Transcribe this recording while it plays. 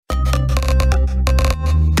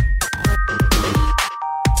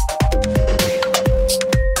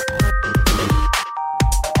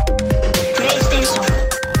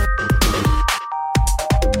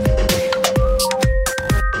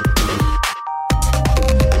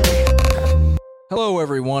Hello,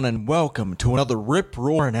 everyone, and welcome to another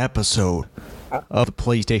rip-roaring episode of the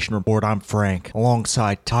PlayStation Report. I'm Frank,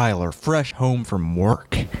 alongside Tyler, fresh home from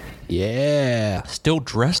work. Yeah. Still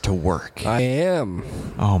dressed to work. I am.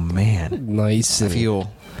 Oh, man. Nice. I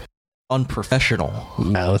feel unprofessional.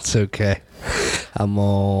 No, it's okay. I'm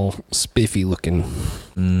all spiffy looking.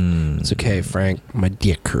 It's okay, Frank. My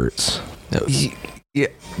dick hurts. Yeah.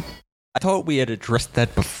 I thought we had addressed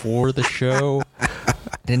that before the show.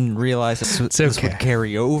 Didn't realize this would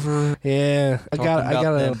carry over. Yeah, I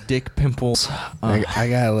gotta them dick pimples. I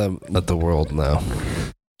gotta let the world know.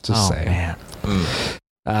 Just saying. Man.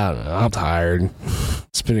 I don't know. I'm tired.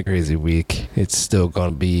 It's been a crazy week. It's still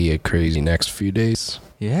gonna be a crazy next few days.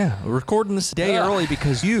 Yeah, we're recording this day early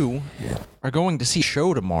because you are going to see a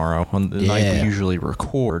show tomorrow on the night we usually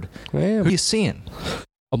record. Yeah. Who are you seeing?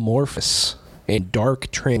 Amorphous and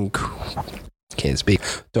Dark Tranquility.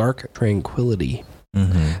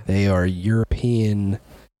 Mm-hmm. They are European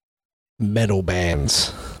metal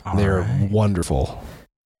bands. They're wonderful.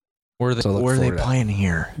 Where are they playing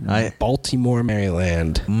here? Baltimore,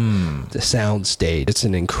 Maryland. The Sound Stage. It's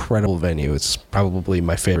an incredible venue. It's probably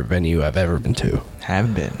my favorite venue I've ever been to.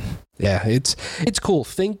 Haven't been. Yeah, it's cool.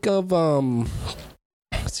 Think of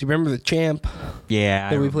so you remember the Champ?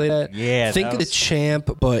 Yeah. That we played at? Yeah. Think of the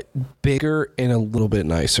Champ, but bigger and a little bit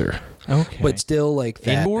nicer. Okay. But still like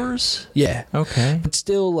that. Indoors? Yeah. Okay. But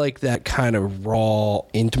still like that kind of raw,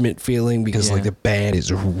 intimate feeling because like the band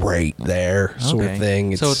is right there sort of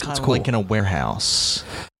thing. So it's kind of cool. like in a warehouse.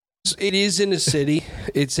 It is in a city.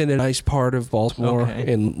 It's in a nice part of Baltimore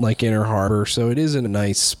in like Inner Harbor. So it is in a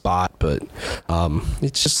nice spot, but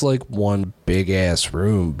it's just like one big ass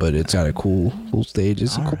room, but it's got a cool stage.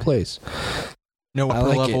 It's a cool place. No upper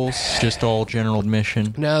levels, just all general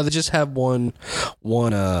admission. No, they just have one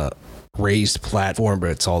raised platform,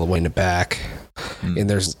 but it's all the way in the back. And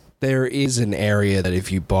there is an area that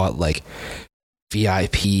if you bought like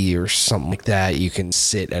VIP or something like that, you can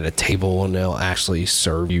sit at a table and they'll actually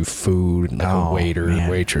serve you food, like a waiter,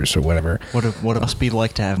 waitress, or whatever. What it must be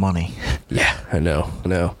like to have money? Yeah, I know.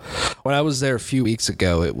 When I was there a few weeks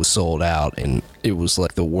ago, it was sold out, and it was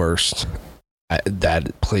like the worst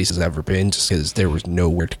that place has ever been, just because there was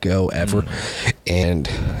nowhere to go ever. And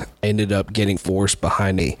I ended up getting forced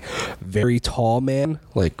behind a very tall man,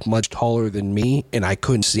 like much taller than me, and I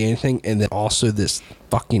couldn't see anything. And then also this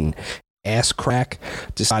fucking ass crack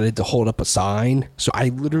decided to hold up a sign, so I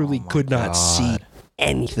literally could not see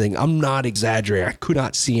anything. I'm not exaggerating. I could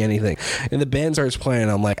not see anything. And the band starts playing.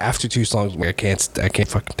 I'm like, after 2 songs, I'm like, I can't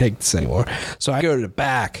fucking take this anymore. So I go to the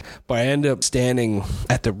back, but I end up standing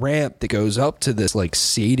at the ramp that goes up to this like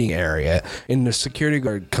seating area, and the security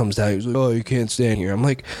guard comes down. He's like, "Oh, you can't stand here." I'm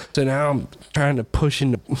like, so now I'm trying to push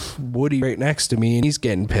into Woody right next to me, and he's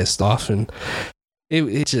getting pissed off, and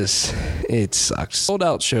it sucks. Sold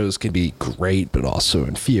out shows can be great, but also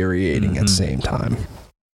infuriating at the same time.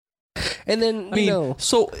 And then,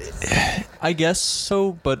 so I guess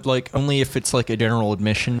so, but like only if it's like a general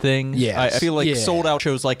admission thing. Yeah, I feel like sold out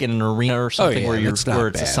shows like in an arena or something where it's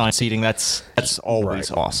assigned seating. That's always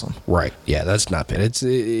awesome. Right. Yeah, that's not bad. It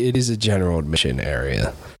is a general admission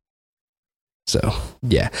area. So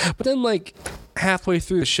yeah, but then like halfway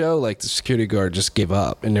through the show, like the security guard just gave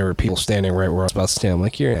up, and there were people standing right where I was about to stand. I'm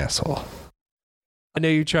like, you're an asshole. I know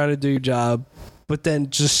you're trying to do your job, but then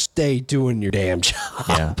just stay doing your damn job.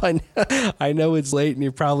 Yeah. I know it's late and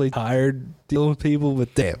you're probably tired dealing with people,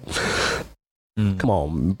 but damn. Come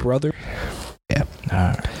on, brother. Yeah. All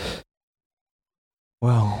right.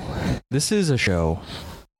 Well, this is a show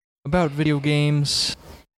about video games.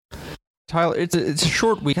 Tyler, it's a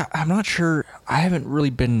short week. I'm not sure. I haven't really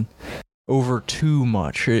been over too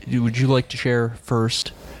much. Would you like to share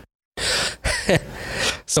first?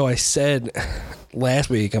 So I said last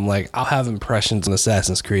week, I'm like, I'll have impressions on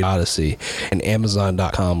Assassin's Creed Odyssey, and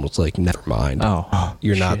Amazon.com was like, never mind.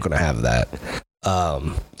 You're not going to have that.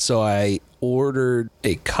 So I ordered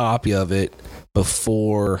a copy of it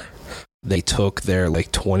before they took their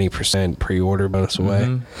like 20% pre-order bonus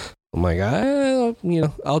away. I'm like,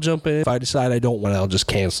 I'll jump in. If I decide I don't want it, I'll just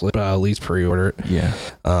cancel it, but I'll at least pre-order it.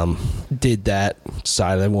 Yeah. Did that,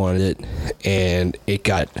 decided I wanted it, and it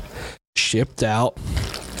got shipped out.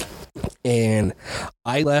 And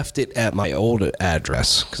I left it at my old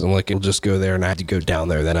address because I'm like, it'll just go there, and I had to go down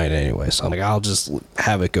there that night anyway. So I'm like, I'll just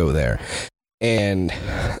have it go there. And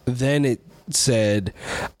then it said,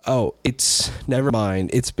 oh, never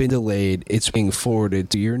mind. It's been delayed. It's being forwarded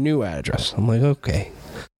to your new address. I'm like, okay.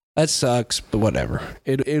 That sucks, but whatever.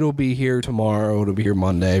 It'll be here tomorrow. It'll be here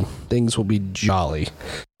Monday. Things will be jolly.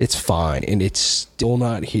 It's fine, and it's still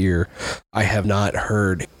not here. I have not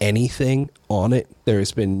heard anything on it.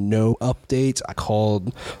 There's been no updates. I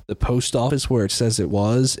called the post office where it says it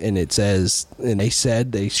was, and they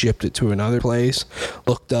said they shipped it to another place.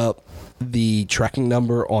 Looked up the tracking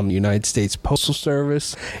number on the United States Postal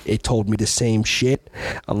Service. It told me the same shit.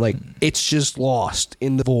 I'm like, it's just lost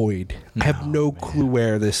in the void. I have no clue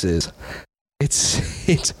where this is.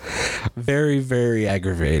 It's very, very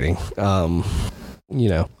aggravating.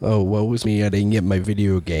 Woe was me, I didn't get my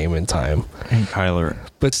video game in time. Hey, Kyler.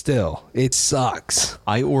 But still, it sucks.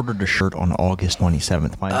 I ordered a shirt on August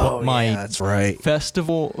 27th. That's right.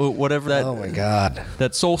 Festival, whatever that. Oh my God.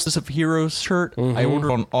 That Solstice of Heroes shirt, I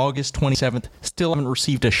ordered on August 27th. Still haven't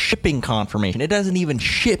received a shipping confirmation. It hasn't even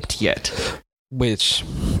shipped yet. Which,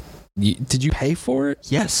 did you pay for it?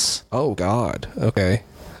 Yes. Oh God. Okay.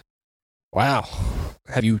 Wow.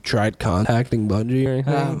 Have you tried contacting Bungie or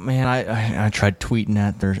anything? Man, I tried tweeting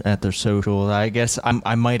at their socials. I guess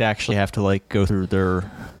I might actually have to go through their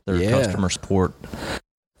customer support.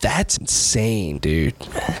 That's insane, dude.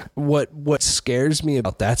 What scares me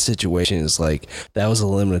about that situation is that was a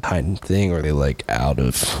limited time thing, or they out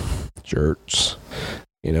of shirts.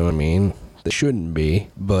 You know what I mean? They shouldn't be,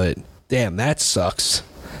 but damn, that sucks.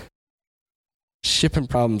 Shipping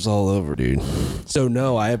problems all over, dude. So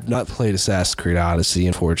no, I have not played Assassin's Creed Odyssey,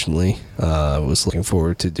 unfortunately. I was looking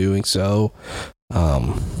forward to doing so.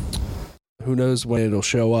 Who knows when it'll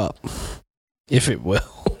show up? If it will.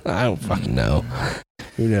 I don't fucking know.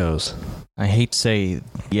 Who knows? I hate to say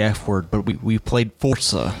the F word, but we played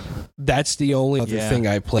Forza. That's the only other thing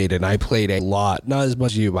I played, and I played a lot. Not as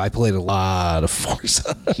much as you, but I played a lot of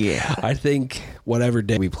Forza. Yeah. I think whatever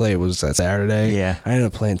day we played, was that Saturday? Yeah. I ended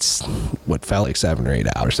up playing what felt like 7 or 8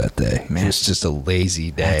 hours that day. Man. It was just a lazy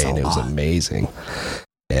day, and it was amazing.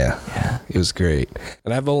 Yeah. It was great.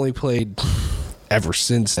 And I've only played ever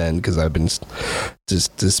since then, because I've been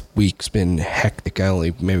this week's been hectic. I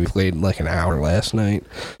only maybe played an hour last night.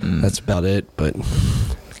 That's about it, but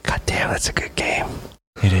god damn, that's a good game.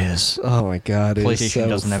 It is. Oh my god, PlayStation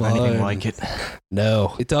doesn't have anything like it.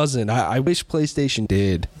 No, it doesn't. I wish PlayStation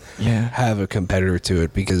did have a competitor to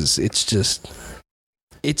it, because it's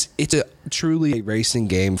a truly a racing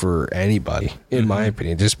game for anybody, in my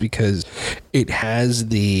opinion, just because it has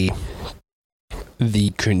the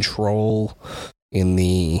control in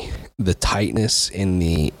the tightness in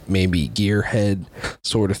the maybe gearhead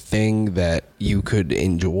sort of thing that you could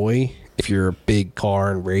enjoy if you're a big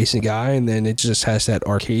car and racing guy, and then it just has that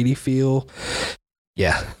arcadey feel.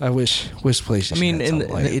 Yeah, I wish PlayStation. I mean,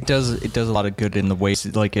 had it does a lot of good in the ways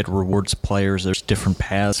it rewards players. There's different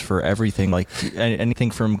paths for everything,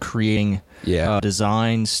 anything from creating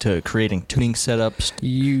designs to creating tuning setups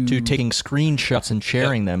to taking screenshots and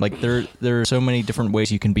sharing them. There are so many different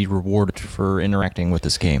ways you can be rewarded for interacting with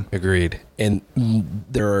this game. Agreed. And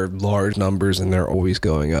there are large numbers, and they're always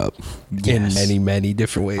going up in many, many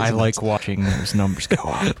different ways. I like watching those numbers go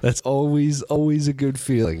up. That's always a good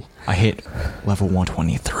feeling. I hit level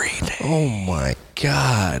 123 today. Oh my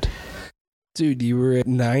god. Dude, you were at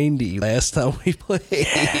 90 last time we played.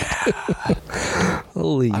 Yeah.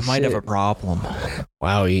 Holy shit. I might have a problem.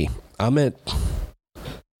 Wowie. I'm at,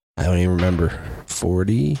 I don't even remember,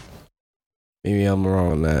 40? Maybe I'm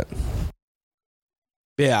wrong on that.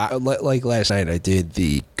 Yeah, like last night I did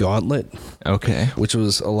the Gauntlet. Okay. Which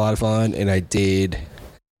was a lot of fun, and I did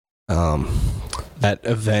that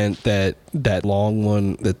event, that long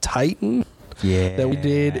one, the Titan. Yeah. That we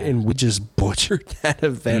did, and we just butchered that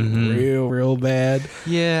event real bad.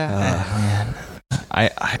 Yeah. Man.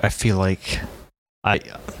 I feel like I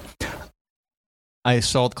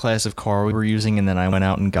saw the class of car we were using, and then I went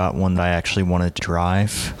out and got one that I actually wanted to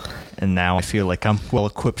drive. And now I feel like I'm well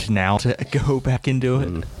equipped now to go back into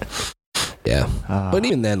it. Yeah. But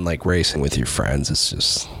even then, racing with your friends, it's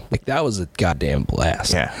just that was a goddamn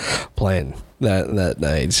blast. Yeah. Playing that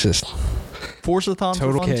night. It's just Forza-thons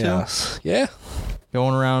total are fun chaos. Too. Yeah.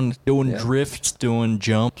 Going around doing drifts, doing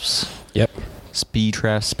jumps. Yep. Speed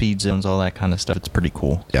traps, speed zones, all that kind of stuff. It's pretty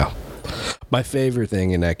cool. Yeah. My favorite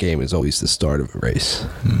thing in that game is always the start of a race,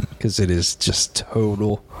 because it is just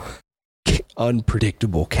total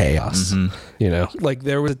unpredictable chaos. You know,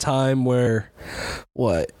 there was a time where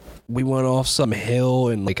we went off some hill,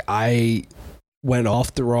 and I went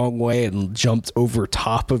off the wrong way and jumped over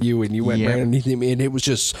top of you, and you went right underneath me, and it was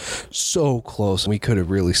just so close, and we could have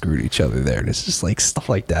really screwed each other there. And it's just stuff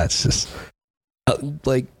like that. It's just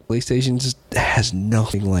PlayStation just has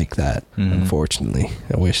nothing like that. Unfortunately,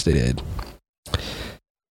 I wish they did.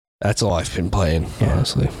 That's all I've been playing,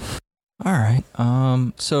 honestly. All right.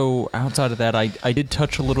 So outside of that, I did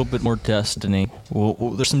touch a little bit more Destiny.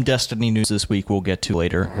 There's some Destiny news this week we'll get to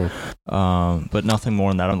later. But nothing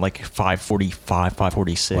more than that. I'm like 545,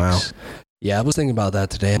 546. Wow. Yeah, I was thinking about that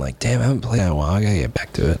today. I'm like, damn, I haven't played that in a while. I gotta get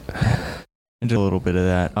back to it. I did a little bit of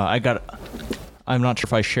that. I'm not sure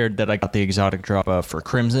if I shared that I got the exotic drop for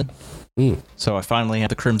Crimson. So I finally have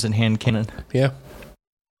the Crimson hand cannon. Yeah.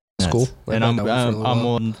 It's cool. And I'm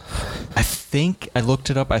on. I think I looked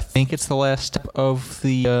it up. I think it's the last step of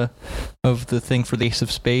the thing for the Ace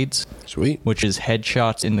of Spades. Sweet. Which is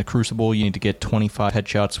headshots in the Crucible. You need to get 25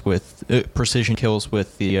 headshots with precision kills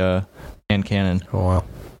with the hand cannon. Oh wow.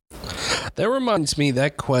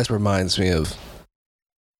 That quest reminds me of,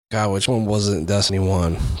 God, which one was it in Destiny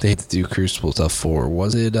 1? They had to do Crucible stuff for.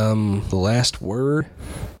 Was it The Last Word?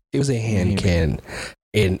 It was a hand cannon.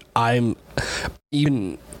 And I'm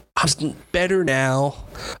better now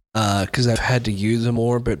because I've had to use them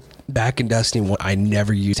more, but back in Destiny 1, I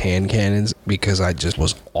never used hand cannons because I just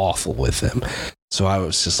was awful with them. So I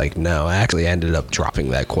was just like, no, I actually ended up dropping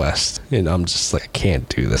that quest. And I'm just like, I can't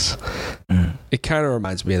do this. It kind of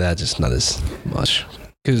reminds me of that, just not as much.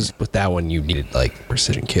 Because with that one, you needed like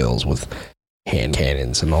precision kills with hand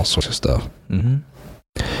cannons and all sorts of stuff.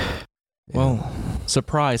 Well,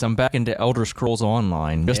 surprise, I'm back into Elder Scrolls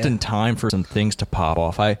Online, just in time for some things to pop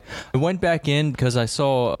off. I went back in because I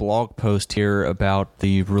saw a blog post here about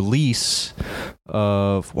the release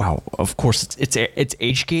of, wow, of course, it's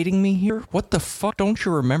age gating me here? What the fuck? Don't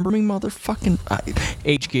you remember me, motherfucking?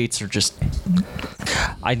 Age gates are just,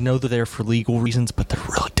 I know they're there for legal reasons, but they're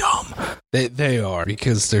really dumb. They are,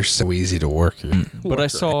 because they're so easy to work. But I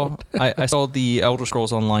saw the Elder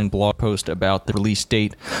Scrolls Online blog post about the release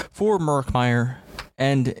date for Murkmire,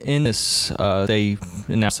 and in this, they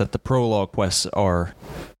announced that the prologue quests are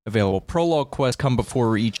available. Prologue quests come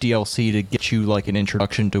before each DLC to get you like an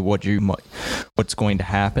introduction to what's going to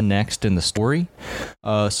happen next in the story.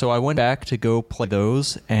 So I went back to go play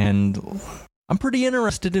those, and I'm pretty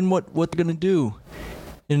interested in what they're gonna do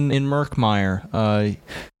in Murkmire.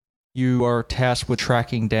 You are tasked with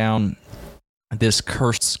tracking down this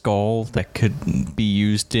cursed skull that could be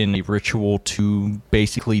used in a ritual to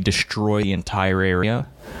basically destroy the entire area.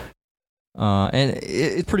 And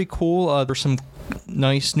it's pretty cool. There's some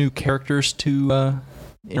nice new characters to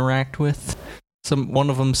interact with. One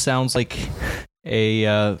of them sounds like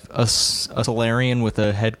a Solarian with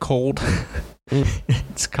a head cold. It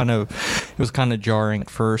was kind of jarring at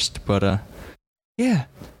first, but yeah.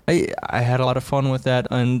 I had a lot of fun with that,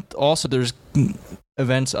 and also there's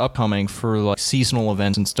events upcoming for like seasonal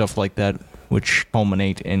events and stuff like that, which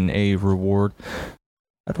culminate in a reward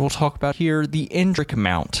that we'll talk about here. The Indrik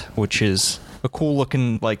mount, which is a cool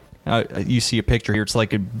looking, like you see a picture here. It's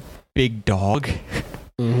like a big dog,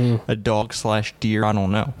 a dog / deer. I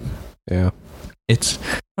don't know. Yeah, I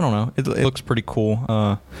don't know. It looks pretty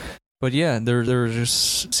cool. But yeah, there's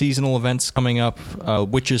just seasonal events coming up.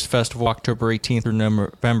 Witches Festival, October 18th through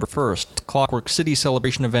November 1st. Clockwork City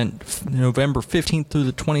Celebration Event, November 15th through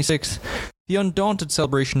the 26th. The Undaunted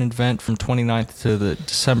Celebration Event from 29th to the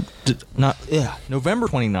November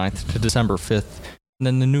 29th to December 5th. And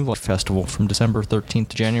then the New Life Festival from December 13th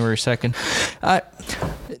to January 2nd.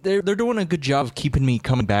 They're doing a good job of keeping me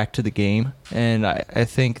coming back to the game, and I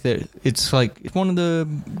think that it's one of the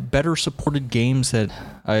better supported games that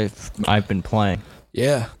I've been playing.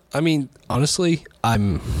 Yeah, I mean, honestly,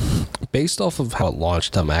 I'm based off of how it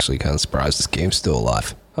launched. I'm actually kind of surprised this game's still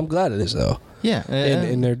alive. I'm glad it is though. Yeah,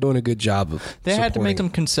 and they're doing a good job of. They had to make some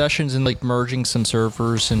concessions and like merging some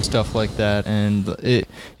servers and stuff like that, and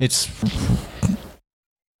it's.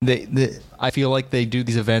 I feel like they do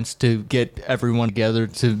these events to get everyone together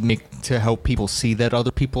to help people see that other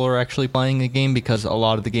people are actually playing the game, because a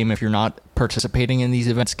lot of the game, if you're not participating in these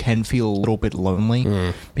events, can feel a little bit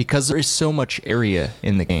lonely because there is so much area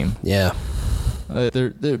in the game. Yeah,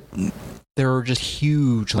 there are just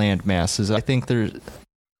huge land masses. I think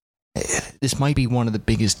this might be one of the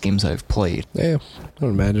biggest games I've played. Yeah, I would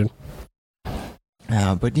imagine.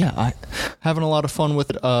 But yeah, I'm having a lot of fun with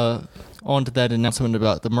it. On to that announcement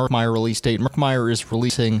about the Murkmire release date. Murkmire is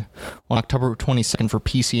releasing on October 22nd for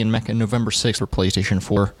PC and Mech, and November 6th for PlayStation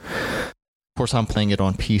 4. Of course, I'm playing it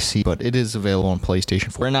on PC, but it is available on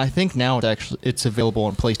PlayStation 4. And I think now it's available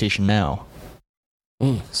on PlayStation Now.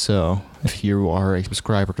 So if you are a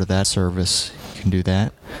subscriber to that service, you can do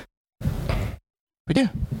that. But yeah.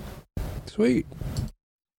 Sweet.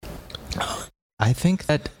 I think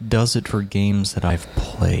that does it for games that I've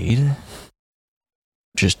played.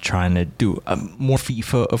 Just trying to do more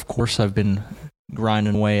FIFA, of course. I've been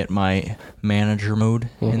grinding away at my manager mode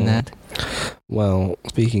in that. Well,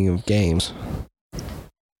 speaking of games,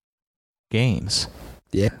 Games.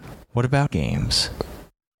 Yeah. What about games?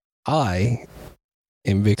 I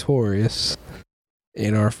am victorious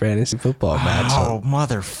in our fantasy football Oh, matchup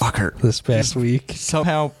motherfucker. this past week.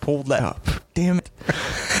 Somehow pulled that up. Damn it.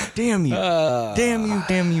 Damn you.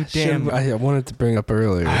 Damn you. I wanted to bring up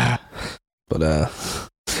earlier. But,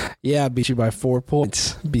 yeah, I beat you by 4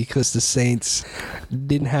 points because the Saints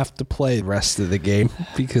didn't have to play the rest of the game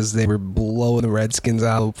because they were blowing the Redskins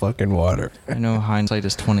out of fucking water. I know hindsight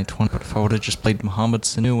is 20/20, but if I would have just played Mohamed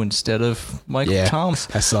Sanu instead of Michael Thomas,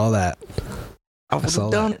 I saw that. I would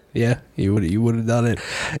have done it. Yeah, you would have done it.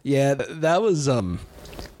 Yeah, that was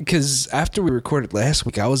because after we recorded last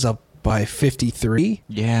week, I was up by 53.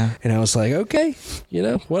 Yeah. And I was like, okay,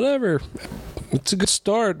 whatever. It's a good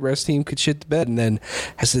start. Rest team could shit the bed. And then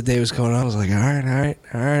as the day was going on, I was like, all right.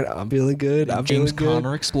 I'm feeling good. James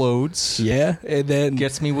Conner explodes. Yeah. And then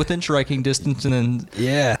gets me within striking distance. And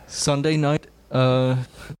then Sunday night,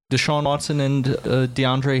 Deshaun Watson and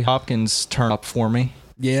DeAndre Hopkins turn up for me.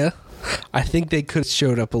 Yeah. I think they could have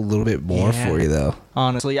showed up a little bit more for you, though.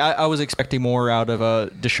 Honestly, I was expecting more out of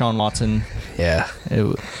Deshaun Watson. Yeah.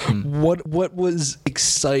 What was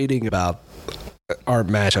exciting about our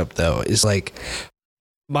matchup, though, is like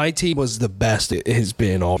my team was the best it has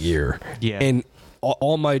been all year. Yeah. And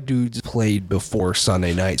all my dudes played before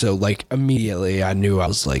Sunday night. So, like, immediately I knew I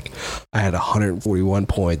had 141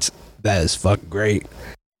 points. That is fucking great.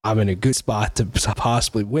 I'm in a good spot to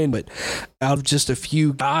possibly win, but out of just a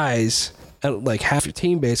few guys, like half your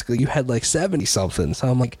team basically, you had like 70 something. So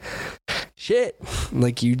I'm like, shit,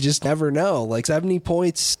 like you just never know. Like 70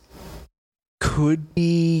 points could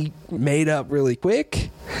be made up really quick.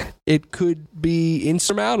 It could be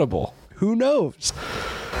insurmountable. Who knows?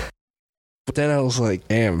 But then I was like,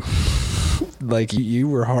 damn, like you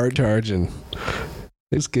were hard charging.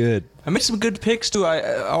 It's good. I made some good picks too.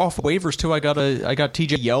 Off waivers too. I got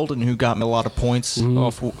TJ Yeldon, who got me a lot of points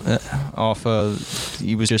off.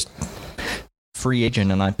 He was just free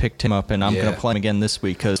agent, and I picked him up, and I'm gonna play him again this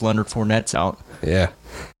weck because Leonard Fournette's out. Yeah.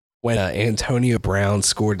 When Antonio Brown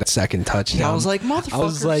scored the second touchdown, I was like,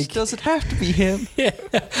 motherfucker, does it have to be him? Yeah.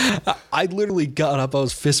 I literally got up. I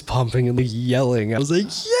was fist pumping and yelling. I was like,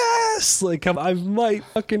 yes! Like, I might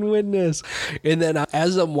fucking win this. And then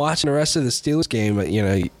as I'm watching the rest of the Steelers game,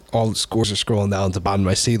 all the scores are scrolling down to the bottom.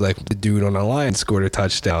 I see, like, the dude on the line scored a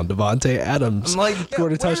touchdown. Devontae Adams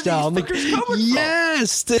scored a touchdown. I'm like,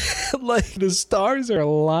 yes! Like, the stars are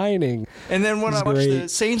aligning. And then when I watch the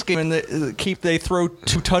Saints game and they throw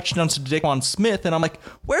 2 touchdowns to Daquan Smith, and I'm like,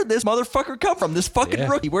 where'd this motherfucker come from? This fucking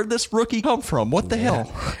rookie. Where'd this rookie come from? What the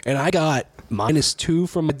hell? And I got -2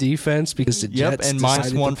 from my defense because the Jets and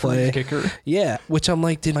decided -1 to play. for the kicker. Yeah, which I'm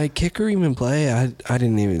like, did my kicker even play? I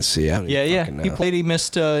didn't even see. I don't even fucking know. He played. He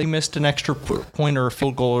missed an extra point or a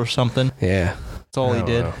field goal or something. Yeah, that's all he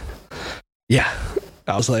did. Know. Yeah,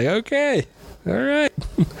 I was like, okay, all right,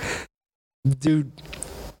 dude.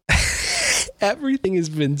 Everything has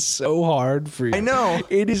been so hard for you. I know.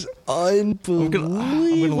 It is unbelievable.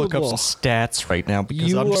 I'm gonna look up some stats right now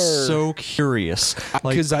because I'm just so curious.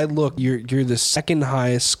 Because you're the second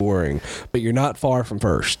highest scoring, but you're not far from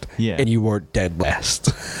first. Yeah. And you were dead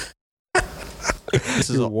last.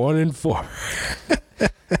 You're 1-4.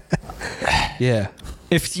 Yeah.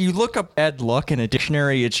 If you look up bad luck in a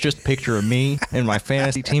dictionary, it's just a picture of me and my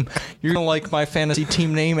fantasy team. You're going to like my fantasy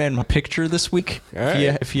team name and my picture this week. All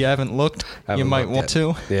right. If you haven't looked, you might want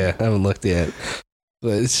to. Yeah, I haven't looked yet.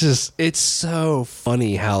 But it's so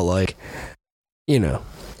funny how, like,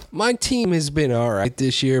 my team has been all right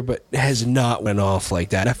this year, but has not went off like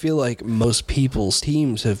that. I feel like most people's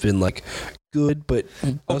teams have been, like, good, but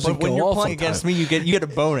when you're playing against me, you get a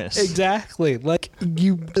bonus. Exactly. Like,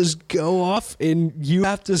 you just go off and you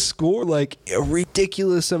have to score like a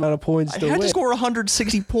ridiculous amount of points to win. I had to score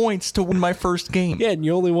 160 points to win my first game. Yeah, and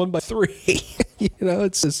you only won by 3.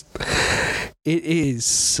 It's just, it is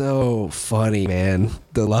so funny, man.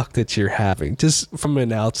 The luck that you're having, just from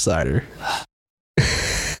an outsider.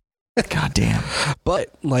 God damn.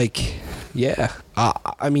 But, like, yeah,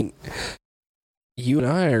 I mean, you and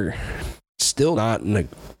I are still not in a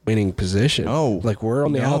winning position. No. Like, we're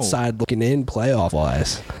on the outside looking in playoff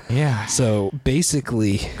wise. Yeah. So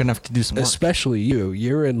basically, gonna have to do some work. Especially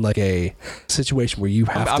you're in like a situation where you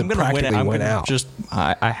have to practically win out.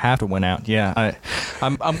 I have to win out. Yeah.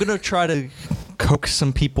 I'm gonna try to coax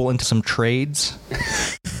some people into some trades.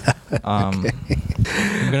 I'm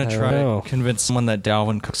gonna try to convince someone that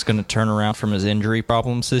Dalvin Cook's gonna turn around from his injury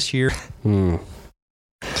problems this year.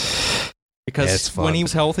 Because when he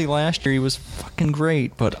was healthy last year, he was fucking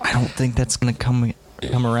great. But I don't think that's going to come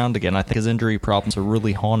around again. I think his injury problems are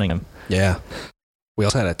really haunting him. Yeah. We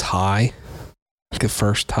also had a tie the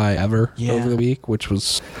first tie ever over the week, which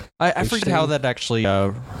was I forget how that actually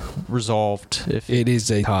resolved. If it is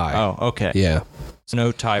a tie. Oh, okay. Yeah. So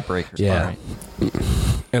no tiebreakers. Yeah. Right.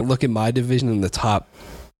 And look at my division in the top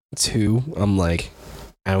 2. I'm like,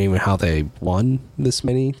 I don't even know how they won this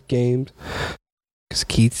many games. Because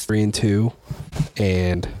Keith's 3-2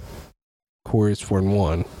 and Corey's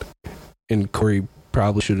 4-1. And Corey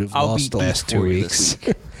probably should have lost the last 2 weeks.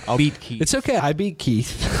 I'll beat Keith. It's okay. I beat Keith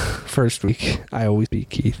first week. I always beat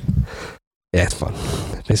Keith. Yeah, it's fun.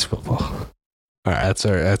 It's football. All right,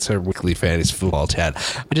 that's our weekly fantasy football chat.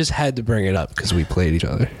 I just had to bring it up because we played each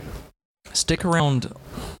other. Stick around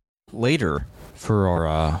later for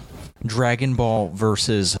our Dragon Ball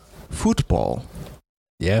versus football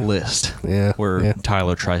list. Yeah, where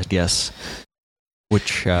Tyler tries to guess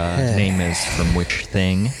which name is from which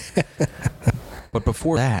thing. But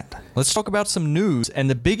before that, let's talk about some news. And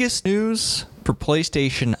the biggest news for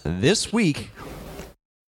PlayStation this week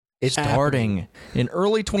is starting in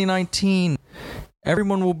early 2019.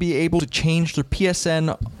 Everyone will be able to change their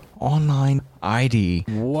PSN online ID.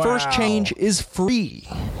 Wow. First change is free.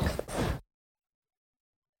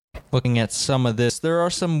 Looking at some of this, there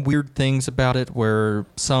are some weird things about it where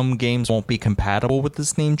some games won't be compatible with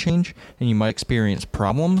this name change, and you might experience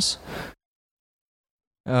problems.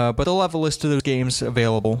 But they'll have a list of those games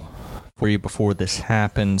available for you before this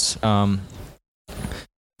happens.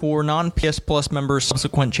 For non-PS Plus members,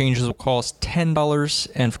 subsequent changes will cost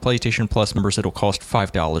 $10, and for PlayStation Plus members, it'll cost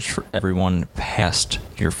 $5 for everyone past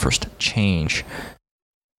your first change.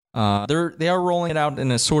 They are rolling it out in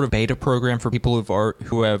a sort of beta program for people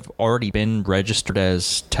who have already been registered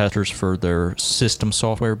as testers for their system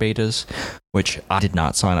software betas, which I did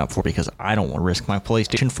not sign up for because I don't want to risk my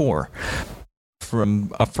PlayStation 4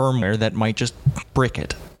 from a firmware that might just brick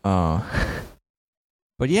it. But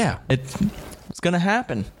yeah, it's going to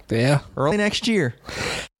happen. Yeah. Early next year.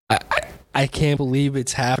 I can't believe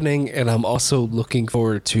it's happening, and I'm also looking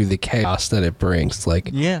forward to the chaos that it brings. Like,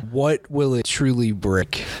 what will it truly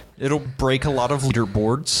break? It'll break a lot of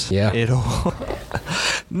leaderboards. Yeah.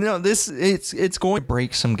 It's going to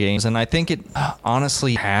break some games, and I think it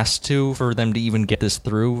honestly has to for them to even get this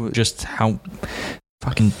through, just how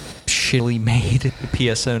fucking shittily made the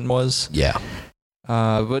PSN was. Yeah.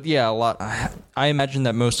 But yeah, a lot. I imagine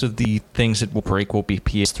that most of the things it will break will be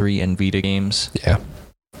PS3 and Vita games. Yeah.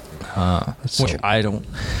 Which I don't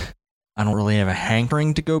really have a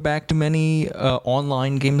hankering to go back to many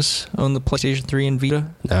online games on the PlayStation 3 and Vita.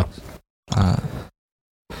 No.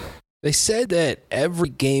 They said that every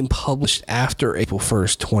game published after April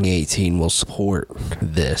 1st, 2018 will support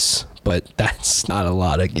this, but that's not a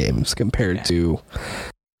lot of games compared to,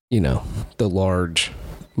 the large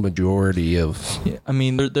majority of I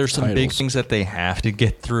mean, there's some titles. big things that they have to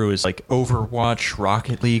get through is like Overwatch,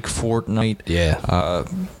 Rocket League, Fortnite. Yeah.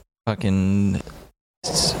 Fucking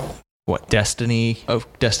Destiny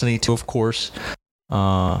 2, of course.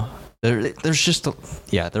 There's just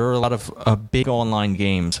there are a lot of big online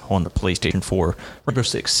games on the PlayStation 4. Rainbow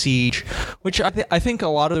Six Siege, which I think a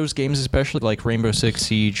lot of those games, especially like Rainbow Six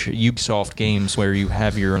Siege, Ubisoft games where you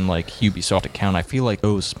have your own like Ubisoft account, I feel like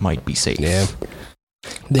those might be safe. Yeah.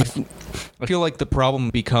 I feel like the problem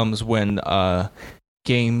becomes when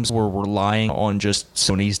games were relying on just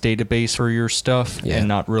Sony's database for your stuff and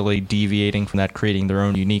not really deviating from that, creating their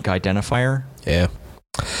own unique identifier. Yeah.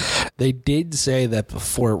 They did say that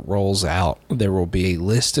before it rolls out, there will be a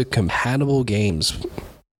list of compatible games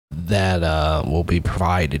that will be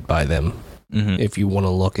provided by them. Mm-hmm. If you want to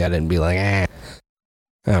look at it and be like, I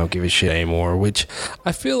don't give a shit anymore, which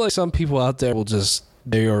I feel like some people out there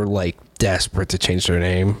they are like desperate to change their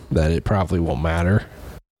name that it probably won't matter.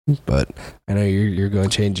 But I know you're going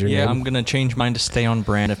to change your name. Yeah, I'm going to change mine to stay on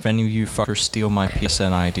brand. If any of you fuckers steal my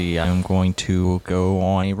PSN ID, I'm going to go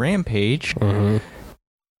on a rampage. Mm-hmm.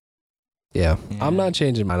 Yeah, I'm not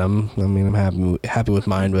changing mine. I'm happy with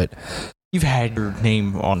mine, but you've had your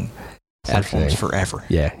name on platforms forever.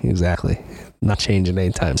 Yeah, exactly. Not changing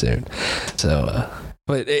anytime soon. So,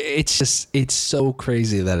 but it's so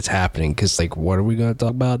crazy that it's happening because, like, what are we going to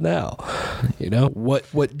talk about now?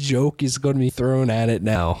 What joke is going to be thrown at it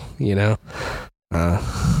now?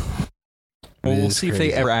 We'll see if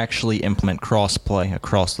they ever actually implement crossplay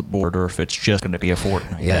across the board, or if it's just going to be a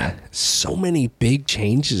Fortnite. Yeah, so many big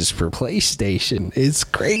changes for PlayStation. It's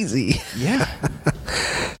crazy. Yeah,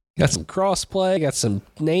 got some crossplay, got some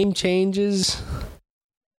name changes.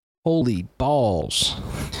 Holy balls!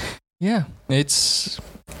 Yeah, things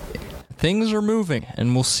are moving,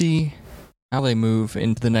 and we'll see how they move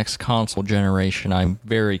into the next console generation. I'm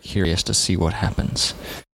very curious to see what happens.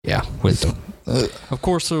 Yeah, with them. Of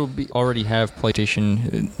course, already have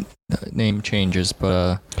PlayStation name changes,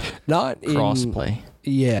 but not crossplay.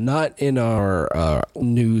 Not in our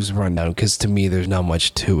news rundown, because to me there's not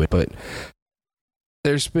much to it, but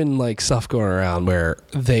there's been like stuff going around where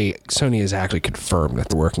Sony has actually confirmed that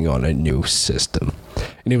they're working on a new system,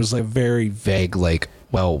 and it was like very vague, like,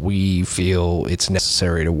 well, we feel it's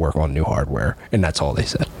necessary to work on new hardware, and that's all they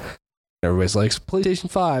said. Everybody's like,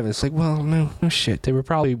 PlayStation 5. It's like, well, no shit. They've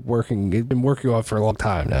been working on it for a long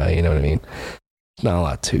time now, you know what I mean? Not a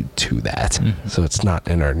lot to that. Mm-hmm. So it's not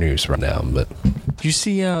in our news right now, but... Did you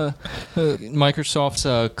see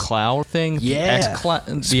Microsoft's cloud thing? Yeah.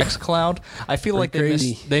 The X Cloud? I feel like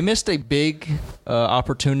they missed a big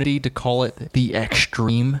opportunity to call it the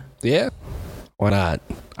Extreme. Yeah. Why not?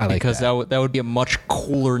 Because that would be a much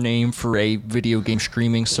cooler name for a video game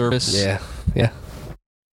streaming service. Yeah.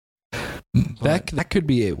 That could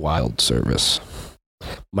be a wild service.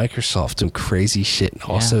 Microsoft doing crazy shit. And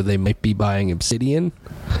also, they might be buying Obsidian.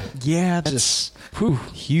 Yeah, that's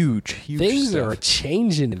huge. Things stuff are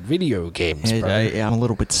changing in video games. I'm a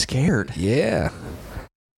little bit scared. Yeah,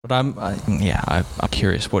 but I'm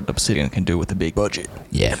curious what Obsidian can do with a big budget.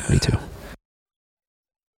 Yeah, me too.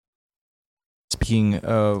 Speaking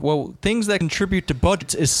of, things that contribute to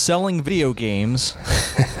budgets is selling video games.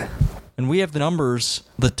 And we have the numbers,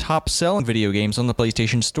 the top selling video games on the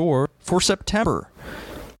PlayStation Store for September.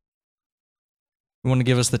 You want to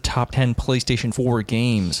give us the top 10 PlayStation 4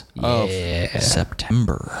 games of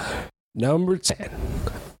September? Number 10,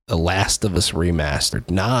 The Last of Us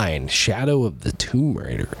Remastered. 9, Shadow of the Tomb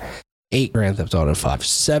Raider. 8, Grand Theft Auto 5.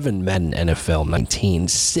 7, Madden NFL 19.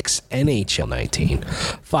 6, NHL 19.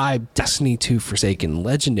 5, Destiny 2 Forsaken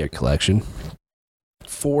Legendary Collection.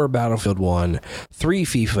 4, Battlefield 1, 3,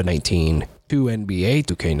 FIFA 19, 2, NBA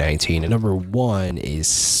 2K19, and number 1 is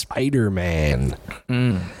Spider-Man.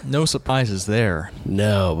 No surprises there.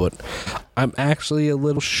 No, but I'm actually a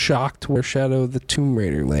little shocked where Shadow of the Tomb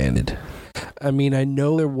Raider landed. I mean, I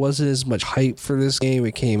know there wasn't as much hype for this game.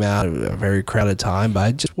 It came out at a very crowded time, but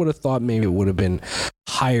I just would have thought maybe it would have been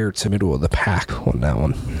higher to middle of the pack on that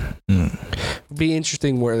one. It'd be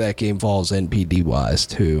interesting where that game falls NPD-wise,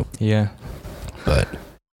 too. Yeah. But...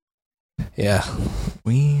 yeah.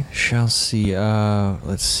 We shall see.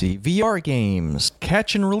 Let's see. VR games.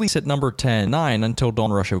 Catch and Release at number 10. 9, Until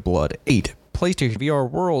Dawn Rush of Blood. 8, PlayStation VR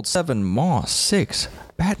World. 7, Moss. 6,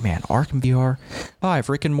 Batman Arkham VR. 5,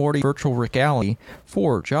 Rick and Morty Virtual Reality.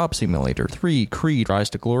 4, Job Simulator. 3, Creed Rise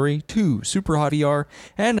to Glory. 2, Super Hot VR.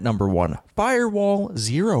 And at number 1, Firewall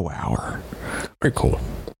 0 Hour. Very cool.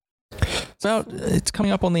 It's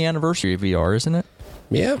coming up on the anniversary of VR, isn't it?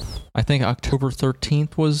 Yeah. I think October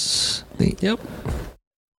 13th was the... Yep.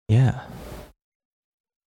 Yeah.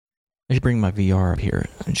 I should bring my VR up here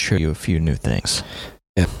and show you a few new things.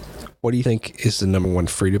 Yeah. What do you think is the number 1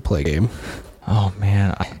 free-to-play game? Oh,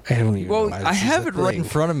 man. I don't even know. I have it right in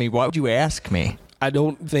front of me. Why would you ask me? I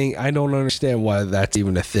don't understand why that's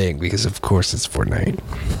even a thing, because of course it's Fortnite.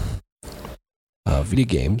 Video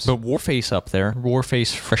games. But Warface up there.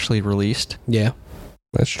 Warface freshly released. Yeah.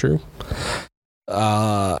 That's true.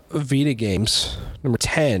 Vita games. Number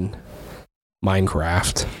 10,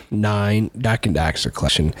 Minecraft. 9, Dak and Daxter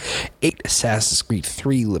Collection. 8, Assassin's Creed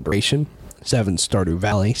 3 Liberation. 7, Stardew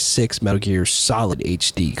Valley. 6, Metal Gear Solid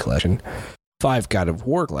HD Collection. 5, God of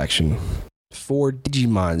War Collection. 4,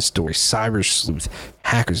 Digimon Story Cyber Sleuth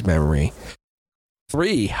Hacker's Memory.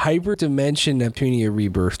 3, Hyperdimension Neptunia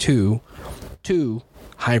Rebirth 2. 2,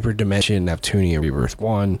 Hyperdimension Neptunia Rebirth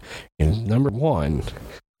 1. And number 1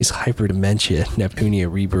 is Hyperdimension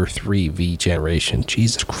Neptunia Rebirth 3 V Generation.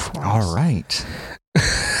 Jesus Christ. All right.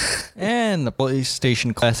 And the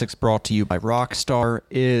PlayStation Classics brought to you by Rockstar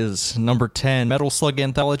is number 10, Metal Slug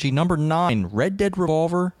Anthology. Number 9, Red Dead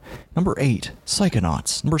Revolver. Number 8,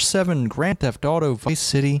 Psychonauts. Number 7, Grand Theft Auto Vice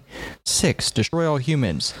City. 6, Destroy All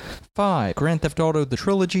Humans. 5, Grand Theft Auto The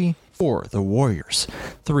Trilogy. 4, The Warriors.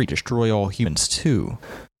 3, Destroy All Humans 2.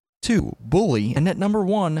 2, Bully. And at number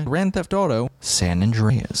 1, Grand Theft Auto San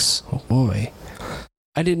Andreas. Oh boy.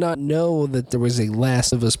 I did not know that there was a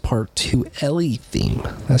Last of Us Part 2 Ellie theme.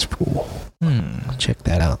 That's cool. Check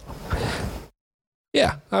that out.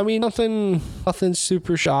 Yeah, I mean, nothing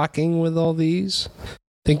super shocking with all these. I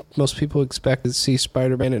think most people expect to see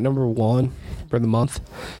Spider-Man at number 1 for the month.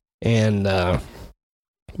 And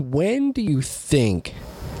when do you think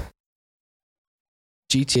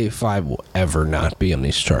GTA 5 will ever not be on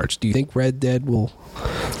these charts? Do you think Red Dead will...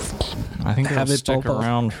 I think it'll stick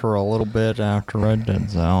around for a little bit after Red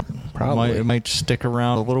Dead's out. Probably. It might stick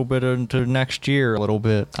around a little bit into next year, a little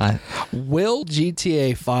bit. Will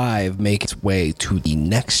GTA 5 make its way to the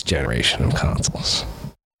next generation of consoles?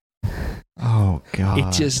 Oh, God.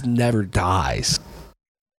 It just never dies.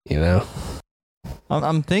 You know?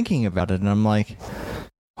 I'm thinking about it, and I'm like,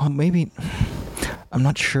 well, maybe. I'm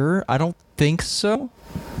not sure. I don't think so.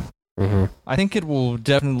 Mm-hmm. I think it will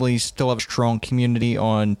definitely still have a strong community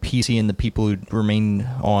on PC and the people who remain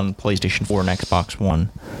on PlayStation 4 and Xbox One.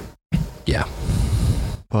 Yeah.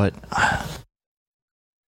 But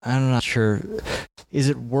I'm not sure. Is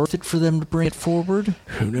it worth it for them to bring it forward?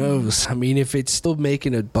 Who knows? I mean, if it's still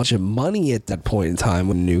making a bunch of money at that point in time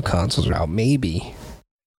when new consoles are out, maybe.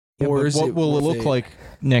 Yeah, or is what will it look like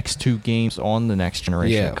next to games on the next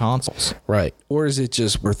generation of consoles? Right. Or is it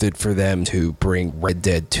just worth it for them to bring Red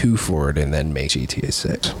Dead 2 forward and then make GTA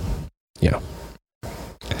 6? Yeah.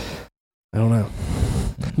 I don't know.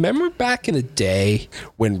 Remember back in the day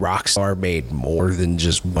when Rockstar made more than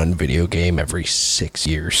just one video game every 6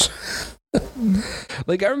 years?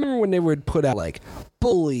 Like, I remember when they would put out, like,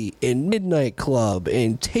 Bully and Midnight Club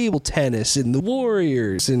and Table Tennis and The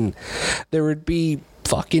Warriors, and there would be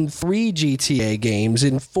fucking 3 GTA games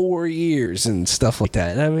in 4 years and stuff like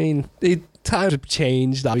that. I mean, times have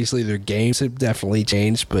changed. Obviously, their games have definitely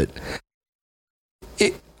changed, but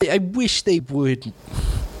I wish they would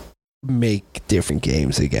make different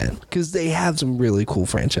games again, because they have some really cool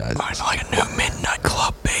franchises. I'd like a new Midnight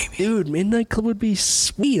Club, baby. Dude, Midnight Club would be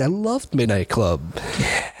sweet. I loved Midnight Club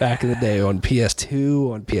back in the day on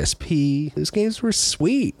PS2, on PSP. Those games were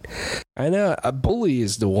sweet. I know Bully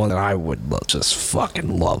is the one that I would just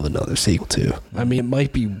fucking love another sequel to. I mean, it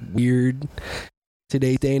might be weird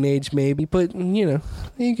today's day and age, maybe, but you know,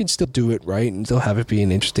 you can still do it right and still have it be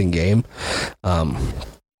an interesting game.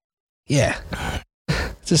 Yeah.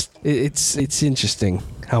 Just it's interesting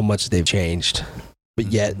how much they've changed, but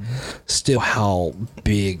yet still how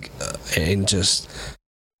big and just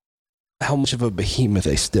how much of a behemoth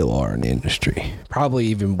they still are in the industry. Probably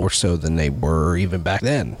even more so than they were even back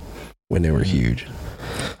then when they were huge.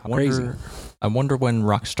 I wonder when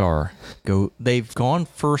Rockstar they've gone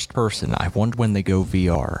first person. I wonder when they go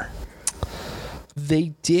VR.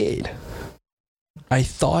 They did. I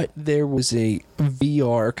thought there was a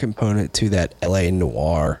VR component to that LA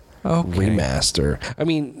Noire remaster. I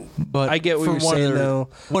mean, but I get what you're saying, though.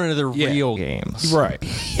 One of their real games. Right.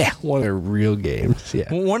 Yeah, one of their real games. Yeah.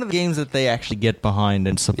 One of the games that they actually get behind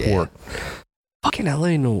and support. Yeah. Fucking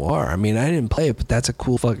LA Noire. I mean, I didn't play it, but that's a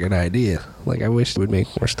cool fucking idea. Like, I wish they would make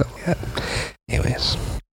more stuff like that. Anyways.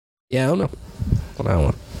 Yeah, I don't know. What I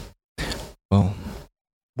want. Well,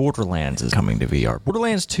 Borderlands is coming to VR.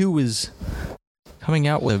 Borderlands 2 is coming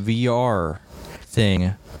out with a VR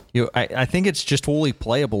thing. I think it's just fully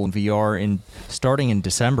playable in VR starting in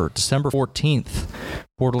December 14th.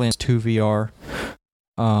 Borderlands 2 VR.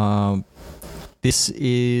 This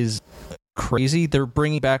is crazy. They're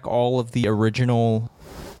bringing back all of the original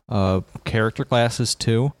character classes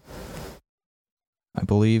too, I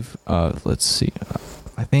believe. Let's see.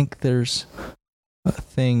 I think there's a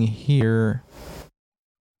thing here.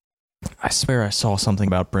 I swear I saw something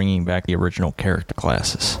about bringing back the original character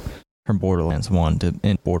classes from Borderlands 1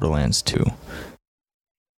 to Borderlands 2.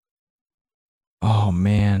 Oh,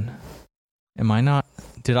 man. Am I not...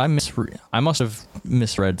 Did I I must have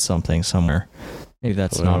misread something somewhere. Maybe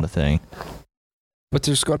that's not a thing. But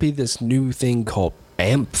there's got to be this new thing called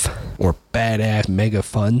BAMF, or Badass Mega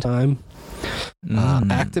Fun Time.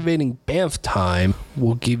 Activating BAMF time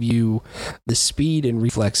will give you the speed and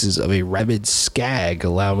reflexes of a rabid skag,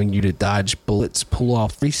 allowing you to dodge bullets, pull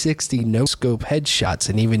off 360 no-scope headshots,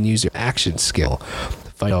 and even use your action skill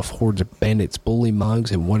to fight off hordes of bandits, bully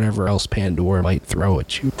mugs, and whatever else Pandora might throw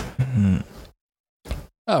at you.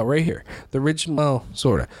 Oh, right here. The original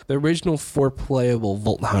 4 playable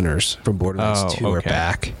Vault Hunters from Borderlands 2 are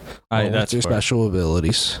back. That's their special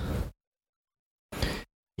abilities.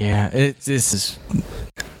 Yeah,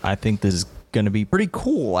 I think this is going to be pretty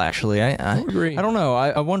cool, actually. I agree. I don't know.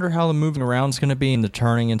 I wonder how the moving around is going to be and the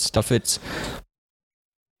turning and stuff.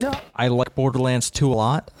 I like Borderlands 2 a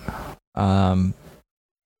lot.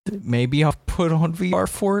 Maybe I'll put on VR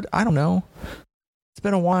for it. I don't know. It's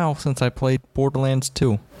been a while since I played Borderlands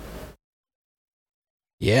 2.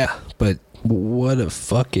 Yeah, but what a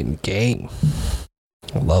fucking game.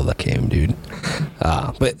 I love that game, dude.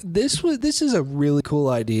 But this is a really cool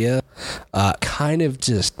idea. Kind of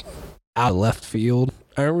just out of left field.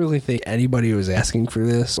 I don't really think anybody was asking for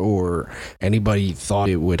this or anybody thought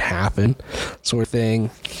it would happen, sort of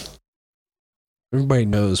thing. Everybody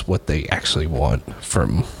knows what they actually want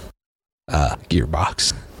from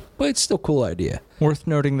Gearbox. But it's still a cool idea. Worth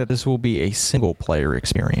noting that this will be a single-player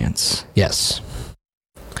experience. Yes.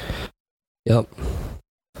 Yep.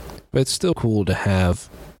 But it's still cool to have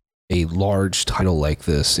a large title like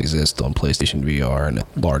this exist on PlayStation VR in a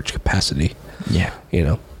large capacity. Yeah. You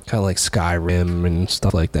know, kind of like Skyrim and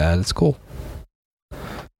stuff like that. It's cool.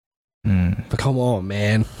 But come on,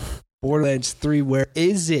 man. Borderlands 3, where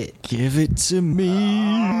is it? Give it to me.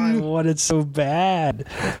 I want it so bad.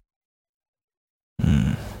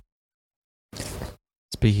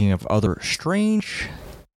 Speaking of other strange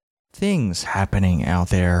things happening out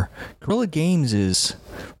there, Guerrilla Games is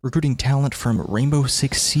recruiting talent from Rainbow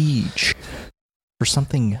Six Siege for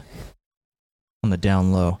something on the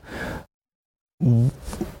down low.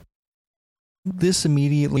 This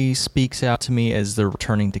immediately speaks out to me as they're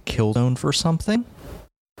returning to Killzone for something.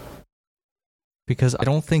 Because I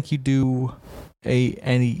don't think you do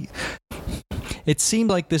any... It seemed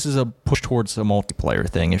like this is a push towards a multiplayer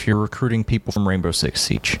thing if you're recruiting people from Rainbow Six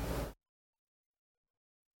Siege.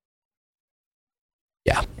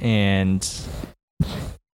 Yeah. And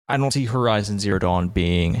I don't see Horizon Zero Dawn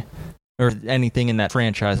being... or anything in that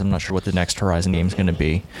franchise. I'm not sure what the next Horizon game is going to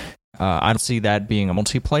be. I don't see that being a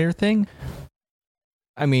multiplayer thing.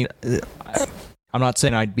 I mean, I'm not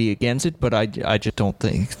saying I'd be against it, but I just don't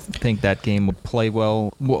think that game would play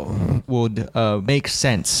well, would make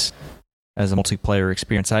sense as a multiplayer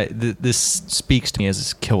experience. This speaks to me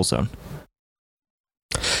as Killzone.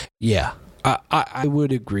 Yeah, I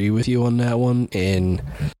would agree with you on that one. And,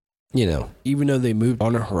 you know, even though they moved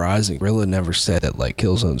on to Horizon, Guerrilla never said that, like,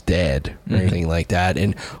 Killzone's dead or anything like that.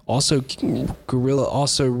 And also, Guerrilla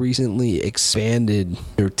also recently expanded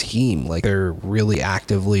their team. Like, they're really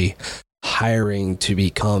actively hiring to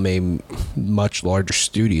become a much larger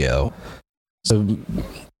studio. So,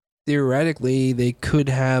 theoretically, they could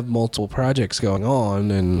have multiple projects going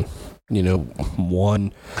on. And, you know,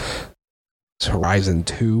 one is Horizon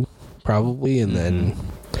 2, probably. And then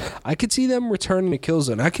I could see them returning to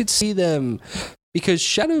Killzone. I could see them, because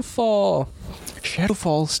Shadowfall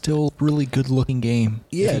is still a really good looking game.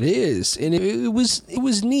 Yeah, it is. And it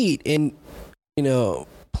was neat. And, you know,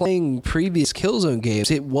 playing previous Killzone games,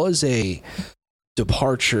 it was a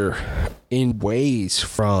departure in ways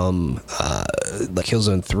from like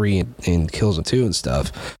Killzone 3 and Killzone 2 and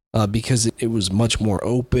stuff, because it was much more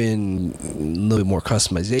open, a little bit more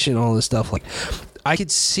customization, all this stuff. Like, I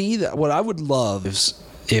could see that. What I would love is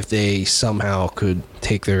if they somehow could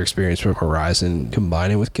take their experience from Horizon and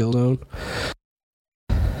combine it with Killzone.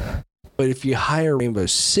 But if you hire Rainbow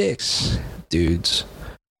Six dudes,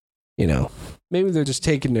 you know, maybe they're just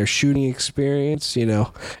taking their shooting experience, you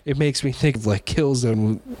know. It makes me think of, like,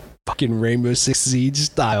 Killzone fucking Rainbow Six Siege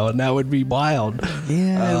style, and that would be wild.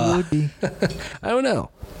 Yeah, it would be. I don't know.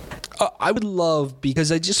 I would love,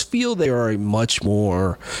 because I just feel they are a much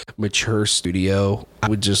more mature studio. I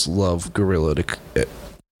would just love Guerrilla to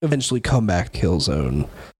eventually come back to Killzone.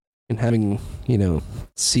 And having, you know,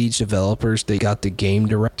 Siege developers, they got the game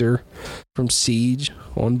director from Siege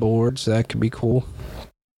on board, so that could be cool.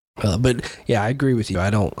 But yeah, I agree with you. I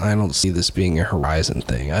don't see this being a Horizon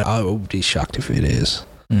thing. I would be shocked if it is.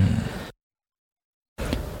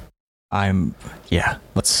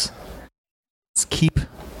 Let's keep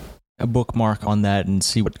a bookmark on that and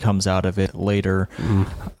see what comes out of it later.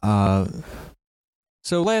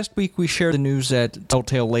 So last week we shared the news that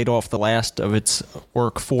Telltale laid off the last of its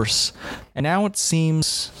workforce, and now it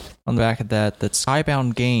seems on the back of that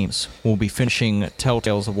Skybound Games will be finishing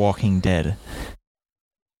Telltale's Walking Dead.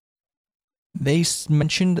 They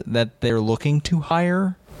mentioned that they're looking to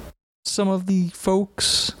hire some of the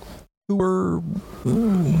folks who were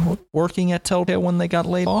working at Telltale when they got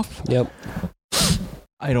laid off. Yep.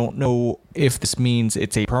 I don't know if this means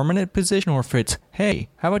it's a permanent position or if it's, hey,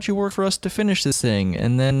 how about you work for us to finish this thing?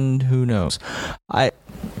 And then who knows?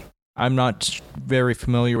 I'm not very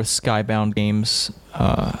familiar with Skybound Games.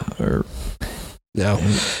 No,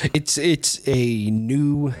 it's a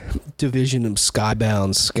new division of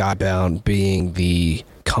Skybound. Skybound being the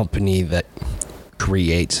company that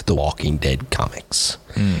creates the Walking Dead comics.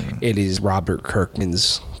 It is Robert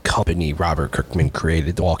Kirkman's company. Robert Kirkman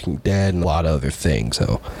created The Walking Dead and a lot of other things.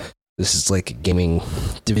 So this is like a gaming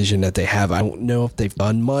division that they have. I don't know if they've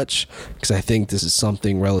done much, because I think this is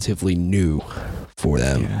something relatively new for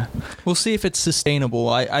them. Yeah. We'll see if it's sustainable.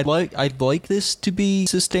 I'd like this to be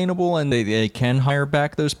sustainable, and they can hire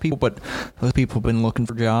back those people, but those people have been looking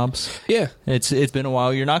for jobs. Yeah, it's been a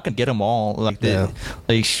while. You're not going to get them all. Like,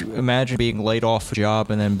 imagine being laid off a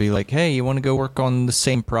job and then be like, hey, you want to go work on the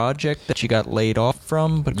same project that you got laid off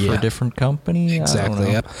from, but for a different company?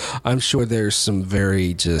 Exactly. Yeah. I'm sure there's some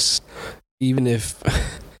very just, even if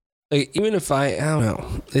I don't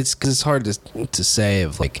know, it's hard to say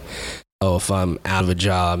of, like, oh, if I'm out of a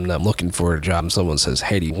job and I'm looking for a job and someone says,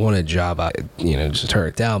 hey, do you want a job? I just turn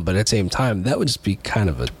it down. But at the same time, that would just be kind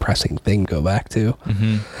of a depressing thing to go back to.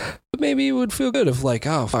 But maybe it would feel good if, like,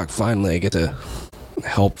 oh, fuck, finally I get to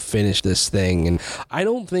help finish this thing. And I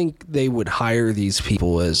don't think they would hire these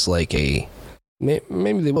people as like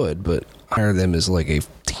maybe they would, but hire them as like a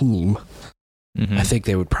team. Mm-hmm. I think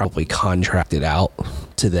they would probably contract it out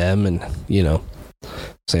to them and, you know,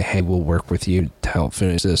 say, hey, we'll work with you to help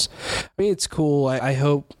finish this. I mean, it's cool. I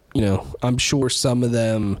hope, you know, I'm sure some of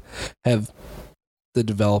them the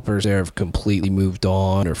developers there have completely moved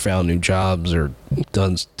on or found new jobs or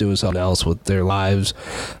doing something else with their lives.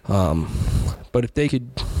 But if they could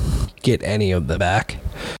get any of them back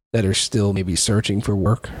that are still maybe searching for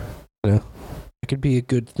work, you know, it could be a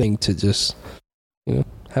good thing to just, you know,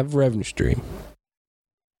 have a revenue stream.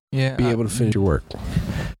 Yeah. Be able to finish your work.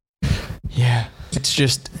 Yeah.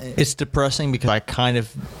 It's depressing because I kind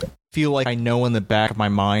of feel like I know in the back of my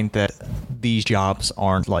mind that these jobs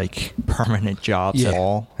aren't like permanent jobs at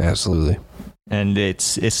all. Absolutely. And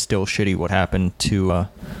it's still shitty what happened to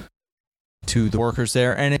the workers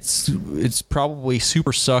there, and it's probably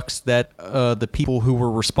super sucks that the people who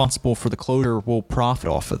were responsible for the closure will profit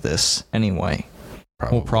off of this anyway.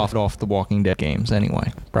 Probably. Will profit off the Walking Dead games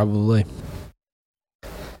anyway. Probably.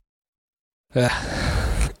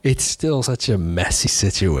 It's still such a messy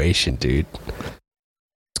situation, dude.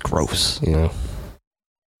 It's gross. You know?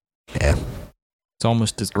 Yeah. It's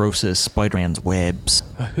almost as gross as Spider-Man's webs.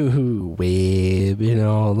 Ooh, web, you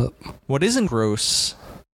know. What isn't gross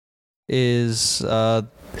is the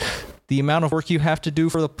amount of work you have to do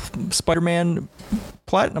for the Spider-Man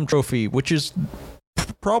Platinum Trophy, which is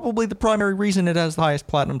probably the primary reason it has the highest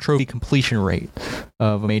Platinum Trophy completion rate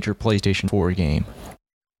of a major PlayStation 4 game.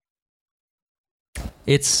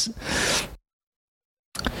 It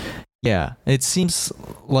seems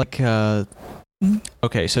like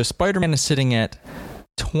okay, so Spider-Man is sitting at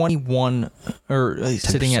 21 or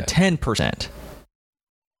sitting at 10%.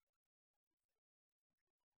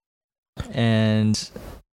 And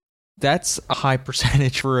that's a high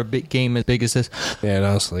percentage for a big game as big as this. Yeah, it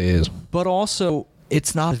honestly is. But also,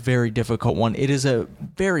 it's not a very difficult one. It is a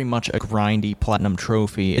very much a grindy Platinum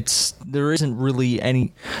Trophy. There isn't really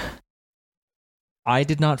any... I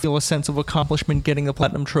did not feel a sense of accomplishment getting the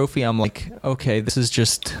Platinum Trophy. I'm like, okay, this is a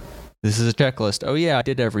checklist. Oh yeah, I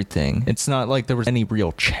did everything. It's not like there was any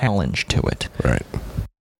real challenge to it. Right.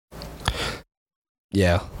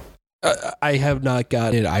 Yeah. I have not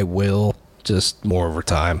gotten it. I will, just more over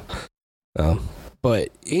time. But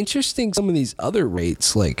interesting, some of these other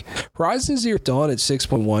rates, like Horizon Zero Dawn at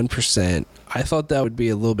 6.1%. I thought that would be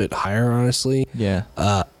a little bit higher, honestly. Yeah.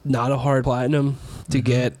 Not a hard platinum to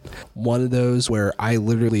get one of those where I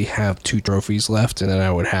literally have 2 trophies left and then I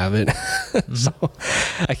would have it. So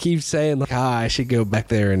I keep saying like, I should go back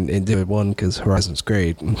there and do it. 1, because Horizon's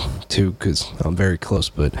great. 2, because I'm very close.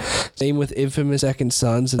 But same with Infamous Second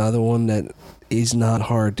Son's, another one that is not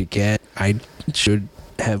hard to get. I should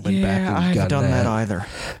have went back and I haven't done that either.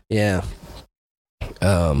 Yeah.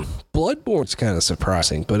 Bloodborne's kind of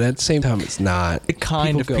surprising, but at the same time, it's not. The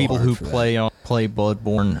kind of people who play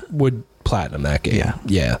Bloodborne would platinum that game.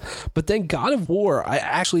 Yeah. But then God of War, I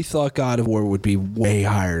actually thought God of War would be way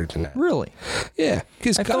higher than that. Really? Yeah,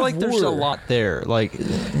 because I feel like there's a lot there. Like,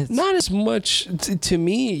 not as much. To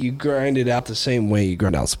me, you grind it out the same way you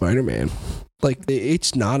grind out Spider-Man. Like,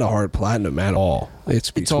 it's not a hard platinum at all.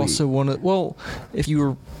 It's also one of... Well, if you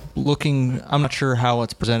were looking... I'm not sure how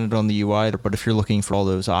it's presented on the UI either, but if you're looking for all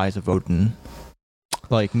those Eyes of Odin,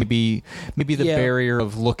 like maybe the barrier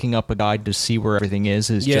of looking up a guide to see where everything is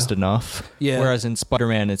just enough. Yeah. Whereas in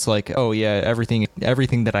Spider-Man, it's like, oh yeah, everything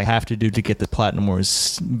that I have to do to get the platinum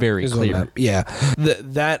was very clear. Yeah.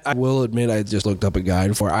 That I will admit, I just looked up a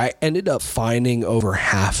guide for. I ended up finding over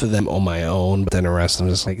half of them on my own, but then the rest I'm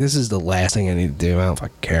just like, this is the last thing I need to do. I don't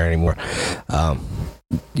fucking care anymore.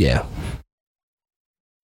 Yeah.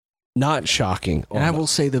 Not shocking. And I will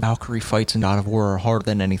say the Valkyrie fights in God of War are harder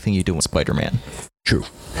than anything you do in Spider-Man. True.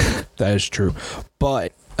 That is true.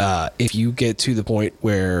 But if you get to the point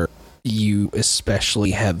where you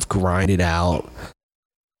especially have grinded out,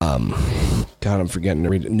 God, I'm forgetting to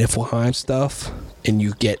read it, Niflheim stuff, and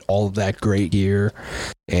you get all of that great gear,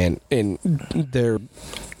 and they're...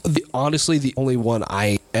 honestly, the only one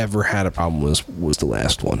I ever had a problem was the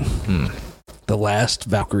last one. The last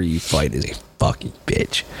Valkyrie you fight is a fucking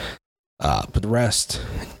bitch. But the rest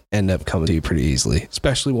end up coming to you pretty easily,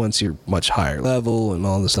 especially once you're much higher level and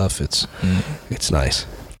all the stuff. It's nice.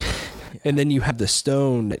 And then you have the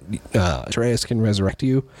stone that Atreus can resurrect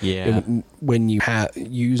you. Yeah. And when you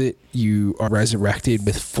use it, you are resurrected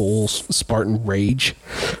with full Spartan rage.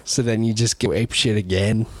 So then you just go ape shit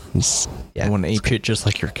again. I want to ape shit just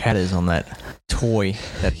like your cat is on that toy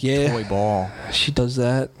ball. She does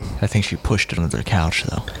that. I think she pushed it under the couch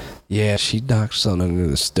though. Yeah, she knocked something under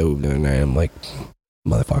the stove the other night. I'm like,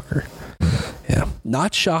 motherfucker. Yeah.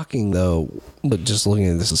 Not shocking, though, but just looking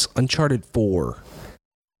at this, Uncharted 4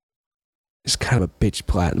 is kind of a bitch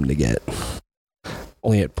platinum to get.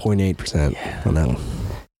 Only at 0.8% on that one.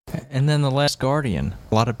 And then The Last Guardian.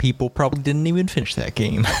 A lot of people probably didn't even finish that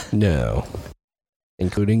game. No.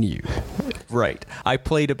 Including you. Right. I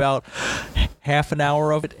played about half an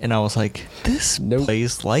hour of it, and I was like, this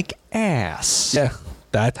plays like ass. Yeah.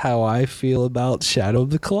 That's how I feel about Shadow of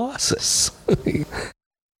the Colossus.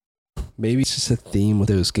 Maybe it's just a theme with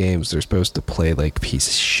those games. They're supposed to play like a piece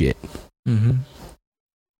of shit. Mm-hmm.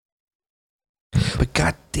 But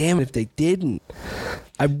god damn it if they didn't.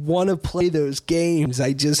 I want to play those games.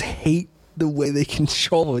 I just hate the way they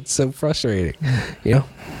control it. It's so frustrating. You know?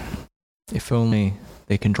 If only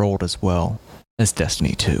they controlled as well as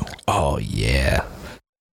Destiny 2. Oh, yeah. I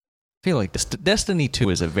feel like Destiny 2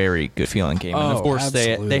 is a very good feeling game. And of course,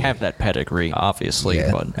 they have that pedigree, obviously,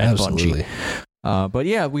 yeah, but absolutely. Bungie. But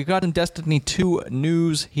yeah, we got some Destiny 2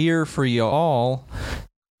 news here for you all.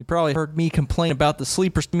 You probably heard me complain about the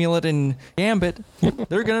sleeper stimulant in Gambit.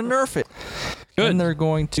 They're going to nerf it. Good. And they're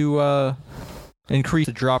going to increase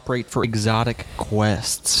the drop rate for exotic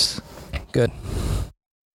quests. Good.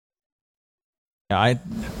 I've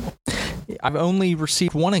only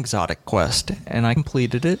received one exotic quest, and I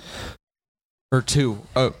completed it. Or two.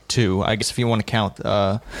 Oh, two. I guess if you want to count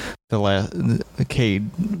the Cade,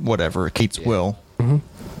 whatever, Kate's Will.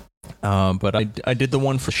 Mm-hmm. But I did the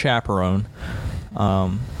one for Chaperone,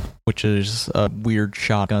 which is a weird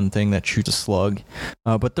shotgun thing that shoots a slug.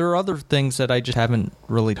 But there are other things that I just haven't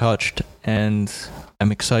really touched, and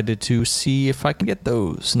I'm excited to see if I can get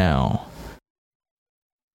those now.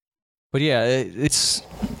 But yeah, it's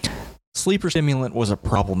sleeper stimulant was a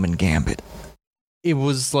problem in Gambit.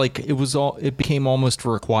 It became almost a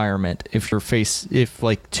requirement if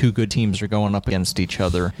like two good teams are going up against each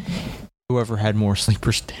other. Whoever had more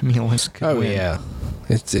sleeper stimulants could win. Yeah.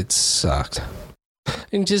 It sucked.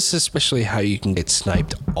 And just especially how you can get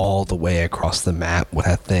sniped all the way across the map with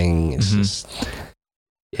that thing. It's just,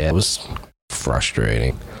 yeah, it was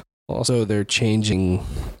frustrating. Also, they're changing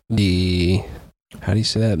the, how do you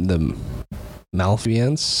say that? The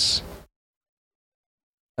malfeasance?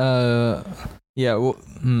 Yeah. Well,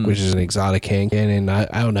 which is an exotic hand cannon. I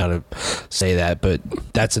don't know how to say that, but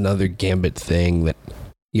that's another Gambit thing that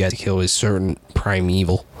you have to kill a certain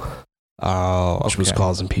primeval, which was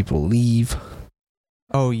causing people to leave.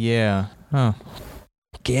 Oh, yeah. Huh.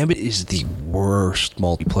 Gambit is the worst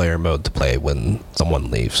multiplayer mode to play when someone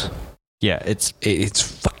leaves. Yeah, it's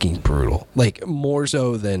fucking brutal. Like, more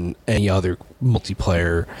so than any other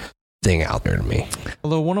multiplayer thing out there to me.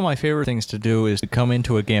 Although one of my favorite things to do is to come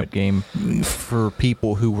into a Gambit game for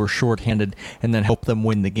people who were shorthanded and then help them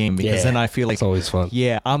win the game, because then I feel like it's always fun.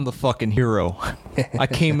 Yeah, I'm the fucking hero. I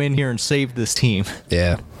came in here and saved this team.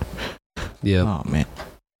 Yeah. Oh man.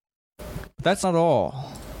 But that's not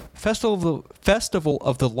all. Festival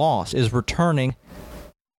of the Lost is returning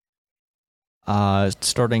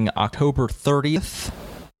starting October 30th.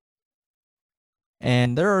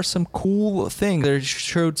 And there are some cool things. They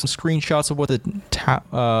showed some screenshots of what the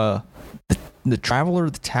tower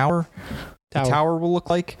will look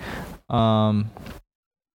like.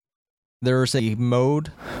 There's a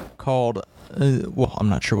mode called, I'm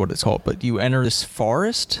not sure what it's called, but you enter this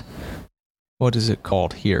forest. What is it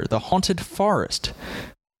called here? The Haunted Forest,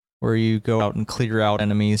 where you go out and clear out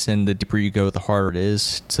enemies, and the deeper you go, the harder it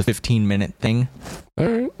is. It's a 15-minute thing. All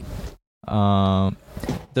right.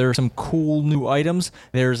 There are some cool new items.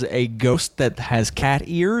 There's a ghost that has cat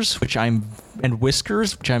ears, and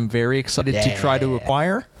whiskers, which I'm very excited to try to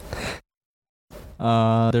acquire.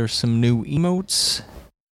 There's some new emotes.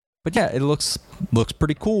 But yeah, it looks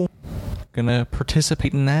pretty cool. Gonna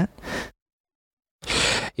participate in that.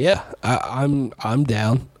 Yeah, I'm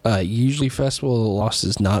down. Usually Festival of the Lost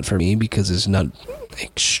is not for me because it's not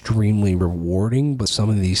extremely rewarding, but some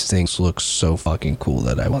of these things look so fucking cool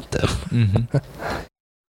that I want them. Mm-hmm.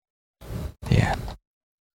 Yeah.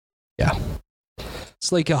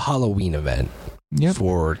 It's like a Halloween event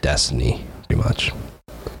for Destiny, pretty much.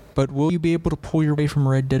 But will you be able to pull your way from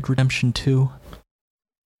Red Dead Redemption 2?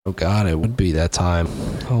 Oh god, it would be that time.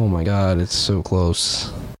 Oh my god, it's so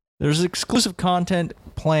close. There's exclusive content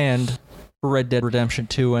planned for Red Dead Redemption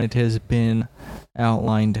 2, and it has been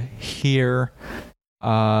outlined here.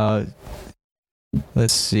 Let's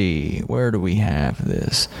see. Where do we have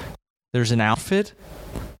this? There's an outfit.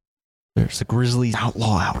 There's the Grizzlies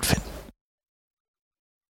Outlaw outfit.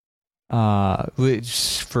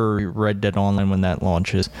 Which for Red Dead Online when that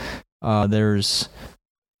launches. There's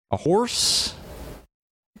a horse,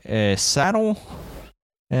 a saddle,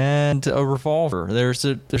 and a revolver. There's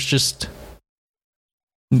just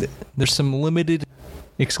There's some limited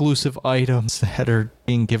exclusive items that are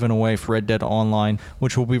being given away for Red Dead Online,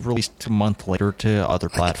 which will be released a month later to other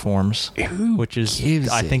platforms. Which is,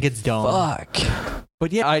 I think it's dumb. Fuck.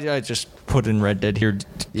 But yeah, I just put in Red Dead here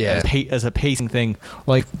as a pacing thing.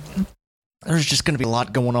 Like, there's just going to be a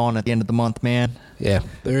lot going on at the end of the month, man. Yeah,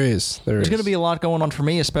 there's going to be a lot going on for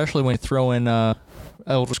me, especially when you throw in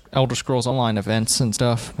Elder Scrolls Online events and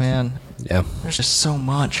stuff, man. Yeah. There's just so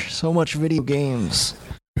much video games.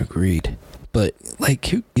 Agreed. But, like,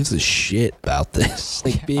 who gives a shit about this?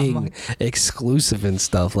 Like, being exclusive and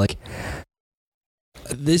stuff. Like,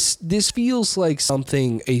 this feels like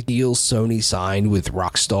something, a deal Sony signed with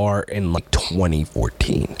Rockstar in, like,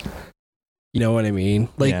 2014. You know what I mean?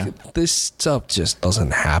 Like, this stuff just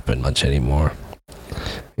doesn't happen much anymore.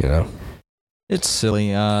 You know? It's silly.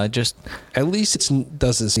 Just at least it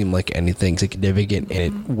doesn't seem like anything significant, and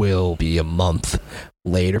it will be a month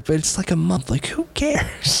later. But it's like a month. Like, who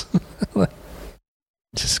cares?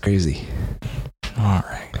 Just crazy. All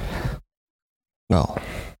right. Well,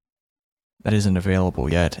 that isn't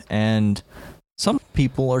available yet, and some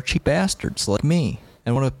people are cheap bastards like me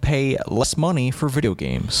and want to pay less money for video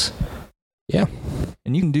games. Yeah.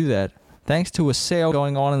 And you can do that thanks to a sale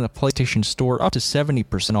going on in the PlayStation Store, up to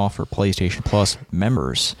 70% off for PlayStation Plus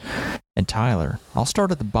members. And Tyler, I'll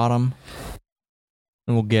start at the bottom,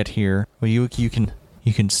 and we'll get here. Well, you can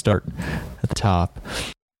start at the top.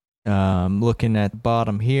 Looking at the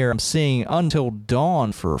bottom here, I'm seeing Until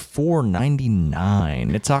Dawn for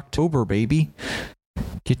 $4.99. It's October, baby.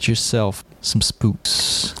 Get yourself some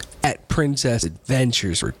spooks. At Princess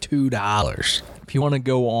Adventures for $2. If you want to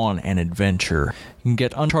go on an adventure, you can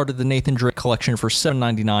get Uncharted the Nathan Drake Collection for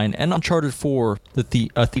 $7.99 and Uncharted 4 the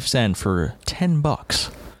Thief's End for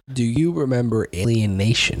 $10. Do you remember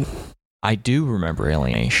Alienation? I do remember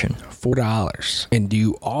Alienation. $4. And do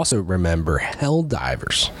you also remember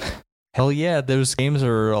Helldivers? Hell yeah, those games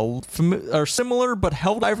are similar, but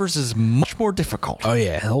Helldivers is much more difficult. Oh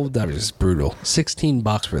yeah, Helldivers is brutal.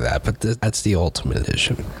 $16 for that, but that's the Ultimate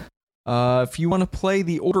Edition. If you want to play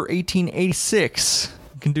the Order 1886,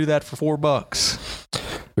 you can do that for $4.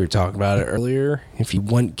 We were talking about it earlier. If you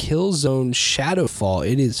want Killzone Shadowfall,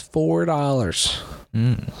 it is $4.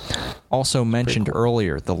 Also mentioned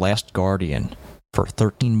earlier, The Last Guardian for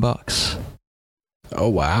 $13. Oh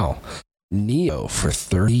wow. Neo for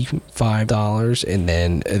 $35, and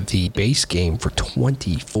then the base game for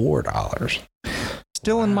 $24.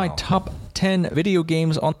 Still in my top 10 video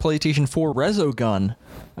games on PlayStation 4, Resogun,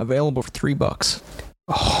 available for $3.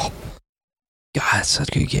 Oh, God,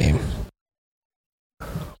 such a good game.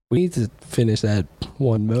 We need to finish that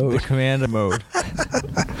one mode. The commander mode.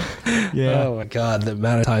 Yeah. Oh my God, the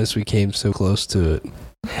amount of times we came so close to it,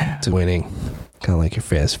 to winning. Kind of like your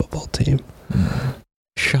fantasy football team.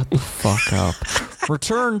 Shut the fuck up.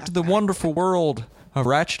 Return to the wonderful world of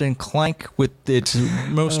Ratchet and Clank with its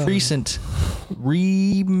most recent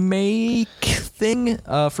remake thing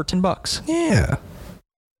for $10. Yeah.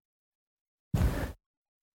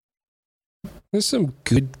 There's some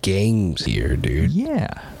good games here, dude.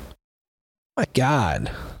 Yeah. My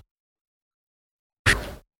God.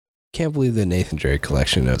 Can't believe the Nathan Drake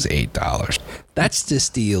collection was $8. That's the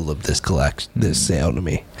steal of this sale to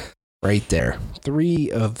me. Right there. 3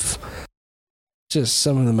 of just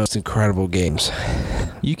some of the most incredible games.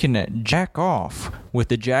 You can jack off with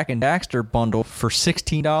the Jack and Daxter bundle for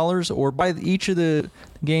 $16 or buy each of the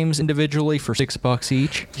games individually for $6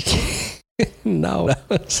 each. No.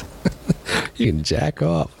 You can jack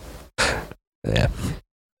off. Yeah.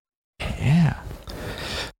 Yeah.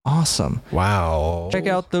 Awesome. Wow. Check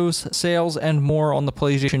out those sales and more on the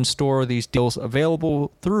PlayStation Store. These deals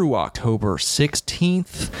available through October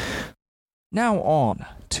 16th. Now on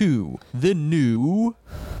to the new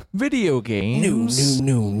video games.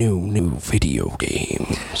 New video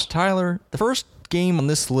games. Tyler, the first game on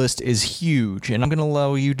this list is huge, and I'm going to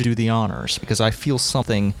allow you to do the honors because I feel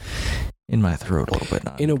something in my throat a little bit.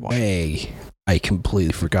 In a way, I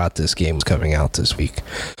completely forgot this game was coming out this week.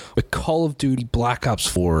 But Call of Duty Black Ops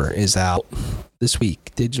 4 is out this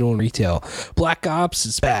week, digital and retail. Black Ops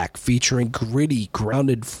is back, featuring gritty,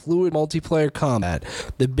 grounded, fluid multiplayer combat,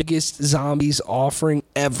 the biggest zombies offering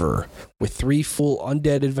ever, with 3 full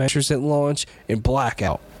undead adventures at launch, and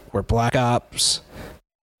Blackout, where Black Ops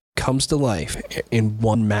comes to life in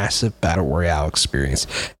one massive battle royale experience.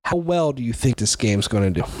 How well do you think this game's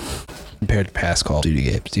going to do compared to past Call of Duty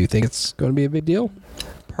games? Do you think it's going to be a big deal?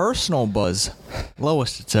 Personal buzz,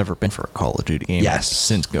 lowest it's ever been for a Call of Duty game. Yes.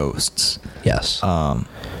 Since Ghosts. Yes. Pop.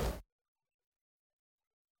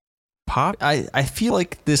 I feel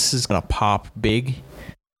like this is gonna pop big,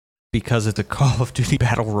 because it's a Call of Duty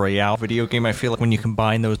Battle Royale video game. I feel like when you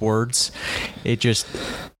combine those words, it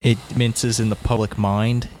minces in the public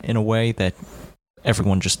mind in a way that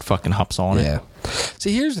everyone just fucking hops on it. Yeah.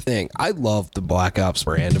 See, here's the thing. I love the Black Ops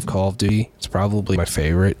brand of Call of Duty. It's probably my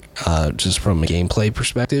favorite, just from a gameplay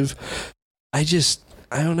perspective. I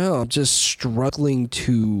don't know. I'm just struggling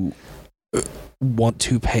to want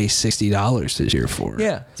to pay $60 this year for it.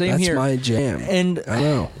 Yeah, same here. That's my jam. And I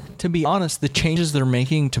know. To be honest, the changes they're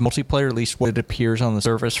making to multiplayer, at least what it appears on the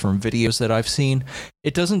surface from videos that I've seen,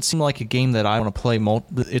 it doesn't seem like a game that I want to play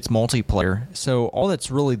its multiplayer. So all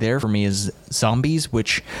that's really there for me is zombies,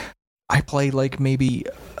 which I play like maybe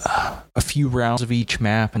a few rounds of each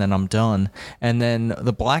map and then I'm done. And then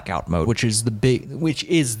the blackout mode, which is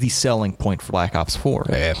the selling point for Black Ops 4.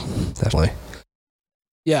 Yeah, definitely.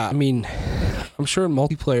 Yeah, I mean, I'm sure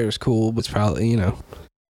multiplayer is cool, but it's probably,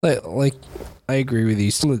 like I agree with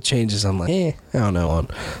you. Some of the changes I'm like, I don't know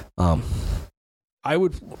on. I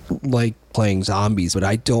would like playing zombies, but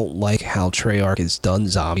I don't like how Treyarch has done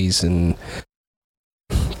zombies, and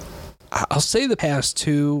I'll say the past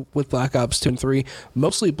two with Black Ops 2 and 3,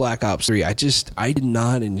 mostly Black Ops 3, I did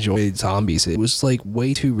not enjoy zombies. It was like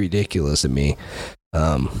way too ridiculous to me.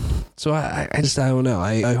 So I don't know.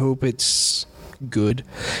 I hope it's good.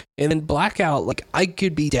 And then Blackout, like, I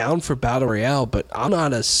could be down for Battle Royale, but I'm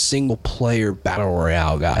not a single player Battle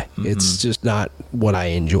Royale guy. Mm-hmm. It's just not what I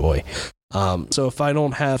enjoy. So if I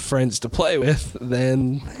don't have friends to play with,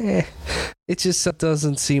 then it just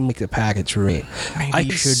doesn't seem like the package for me. Maybe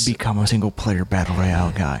you should become a single player Battle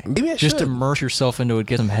Royale guy. Maybe I just should. Immerse yourself into it,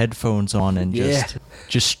 get some headphones on, and just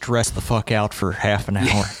stress the fuck out for half an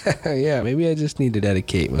hour. Yeah, maybe I just need to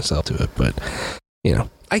dedicate myself to it, but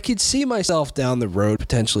I could see myself down the road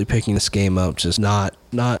potentially picking this game up, just not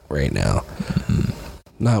right now.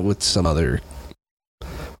 Mm-hmm. Not with some other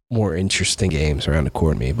more interesting games around the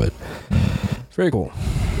corner of me, but very cool.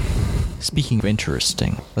 Speaking of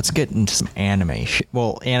interesting, let's get into some anime shit.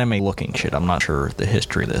 Well, anime-looking shit. I'm not sure the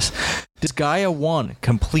history of this. Disgaea 1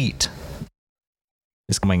 Complete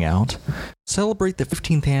is coming out. Celebrate the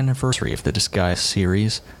 15th anniversary of the Disgaea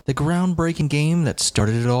series. The groundbreaking game that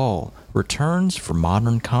started it all returns for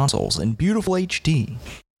modern consoles in beautiful HD.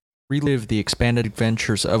 Relive the expanded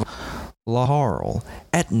adventures of Laharl,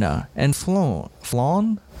 Etna, and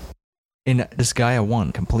Flawn in Disgaea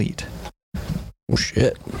 1 Complete. Oh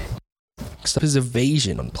shit. Next up is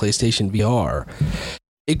Evasion on PlayStation VR.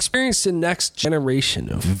 Experience the next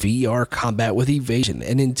generation of VR combat with Evasion,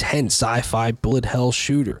 an intense sci-fi bullet hell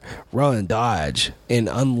shooter. Run, dodge, and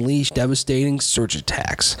unleash devastating surge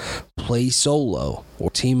attacks. Play solo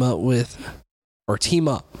or team up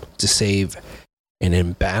to save an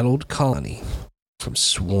embattled colony from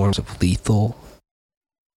swarms of lethal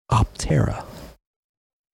Optera.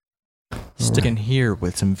 Sticking here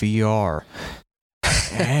with some VR.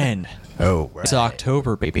 And it's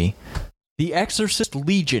October, baby. The Exorcist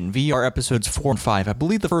Legion VR episodes 4 and 5. I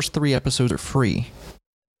believe the first 3 episodes are free.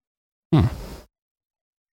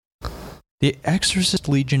 The Exorcist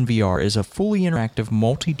Legion VR is a fully interactive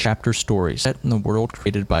multi-chapter story set in the world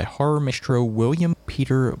created by horror maestro William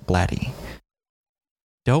Peter Blatty.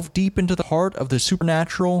 Delve deep into the heart of the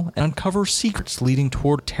supernatural and uncover secrets leading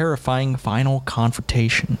toward terrifying final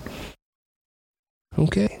confrontation.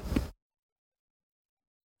 Okay.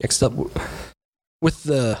 Next up, with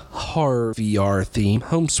the horror VR theme,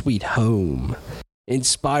 Home Sweet Home.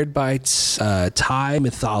 Inspired by Thai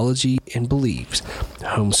mythology and beliefs,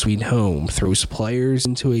 Home Sweet Home throws players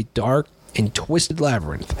into a dark and twisted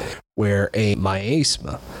labyrinth where a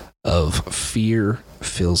miasma of fear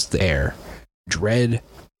fills the air. Dread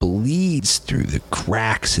bleeds through the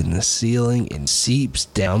cracks in the ceiling and seeps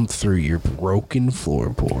down through your broken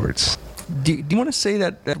floorboards. Do you want to say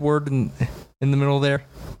that word in the middle there?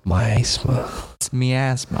 Miasma. It's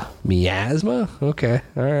miasma. Miasma? Okay.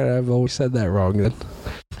 All right. I've always said that wrong then.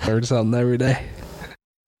 Learn something every day.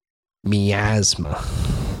 Miasma.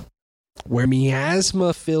 Where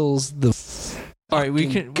miasma fills the... All right, we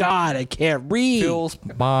can... God, I can't read. Fills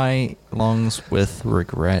my lungs with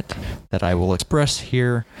regret that I will express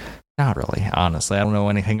here. Not really, honestly. I don't know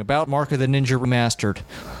anything about Mark of the Ninja Remastered.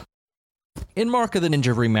 In Mark of the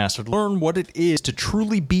Ninja Remastered, learn what it is to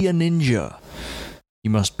truly be a ninja. You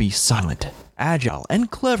must be silent, agile, and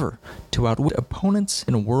clever to outwit opponents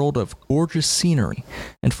in a world of gorgeous scenery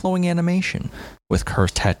and flowing animation, with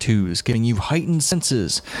cursed tattoos giving you heightened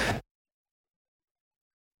senses.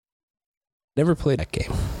 Never played that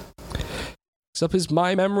game. Next up is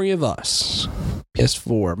My Memory of Us.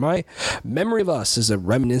 PS4. My Memory of Us is a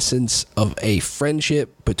reminiscence of a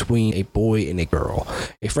friendship between a boy and a girl.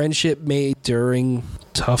 A friendship made during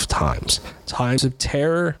tough times. Times of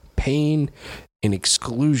terror, pain and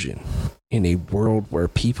exclusion in a world where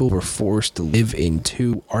people were forced to live in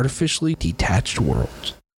two artificially detached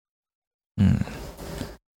worlds.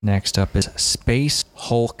 Next up is Space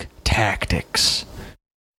Hulk Tactics.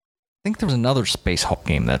 I think there was another Space Hulk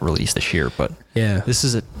game that released this year, but Yeah. this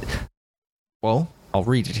is well, I'll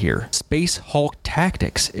read it here. Space Hulk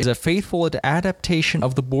Tactics is a faithful adaptation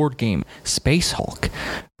of the board game Space Hulk,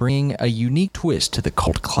 bringing a unique twist to the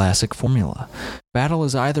cult classic formula. Battle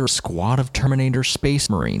is either a squad of Terminator Space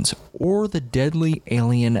Marines or the deadly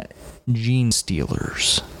alien Gene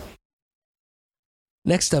Stealers.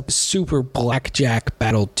 Next up is Super Blackjack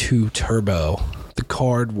Battle 2 Turbo. The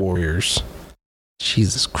Card Warriors.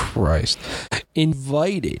 Jesus Christ.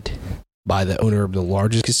 Invited by the owner of the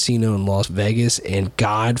largest casino in Las Vegas and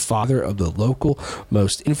godfather of the local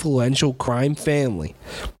most influential crime family.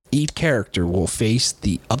 Each character will face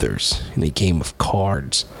the others in a game of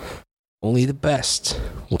cards. Only the best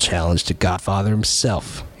will challenge the godfather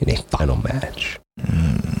himself in a final match.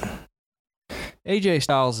 AJ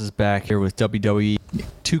Styles is back here with WWE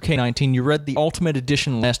 2K19. You read the Ultimate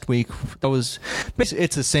Edition last week. That was basically,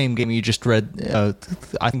 it's the same game you just read.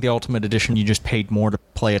 I think the Ultimate Edition, you just paid more to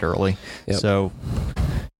play it early. Yep. So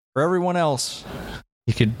for everyone else,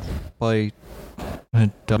 you could play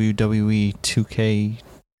WWE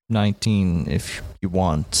 2K19 if you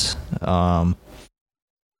want.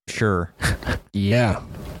 Sure. Yeah.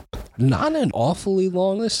 Not an awfully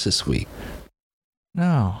long list this week.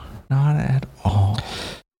 No, not at all.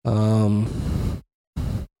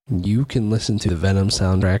 You can listen to the Venom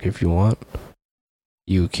soundtrack if you want.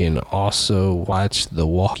 You can also watch The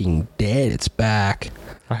Walking Dead. It's back.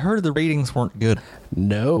 I heard the ratings weren't good.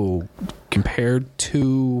 No, compared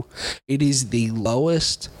to, it is the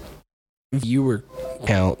lowest viewer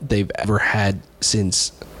count they've ever had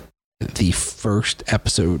since the first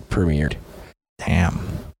episode premiered.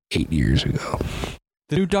 Damn. 8 years ago.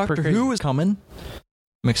 The new Doctor Who is coming.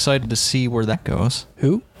 I'm excited to see where that goes.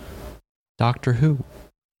 Who? Doctor Who.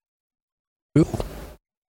 Who?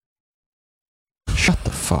 Shut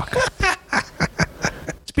the fuck up.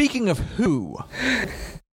 Speaking of who,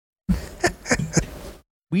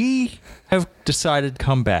 we have decided to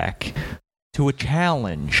come back to a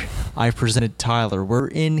challenge I presented Tyler,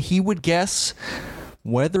 wherein he would guess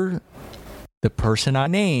whether the person I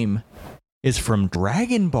name is from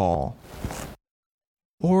Dragon Ball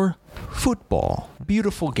or football.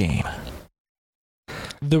 Beautiful game.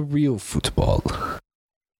 The real football.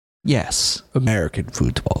 Yes. American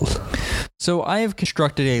football. So I have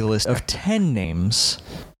constructed a list of 10 names.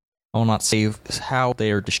 I will not say how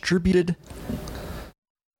they are distributed,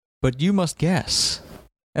 but you must guess.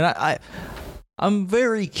 And I'm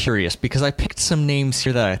very curious because I picked some names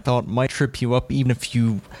here that I thought might trip you up, even if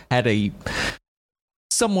you had a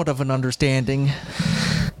somewhat of an understanding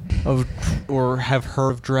of or have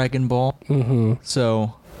heard of Dragon Ball. Mm-hmm.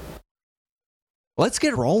 So let's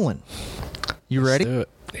get rolling. You ready? Let's do it.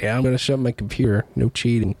 Yeah, I'm going to shut my computer. No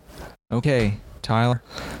cheating. Okay, Tyler.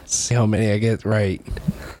 Let's see how many I get right.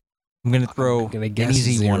 I'm going to throw gonna an guess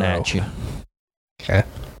easy one 0. at you. Okay.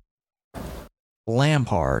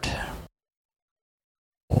 Lampard.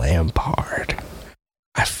 Lampard.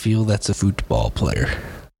 I feel that's a football player.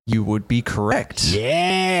 You would be correct.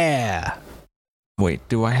 Yeah. Wait,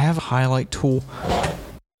 do I have a highlight tool?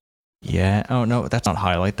 Yeah. Oh, no, that's not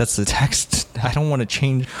highlight. That's the text. I don't want to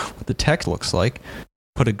change what the text looks like.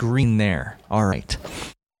 Put a green there. All right.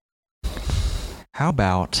 How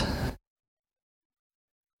about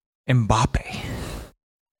Mbappe?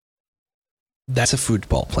 That's a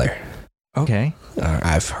football player. Okay.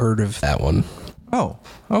 I've heard of that one, Oh,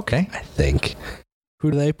 okay. I think.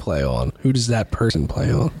 Who do they play on? Who does that person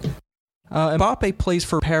play on? Mbappe plays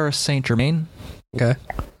for Paris Saint-Germain. Okay.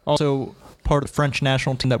 Also part of the French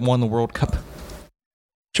national team that won the World Cup.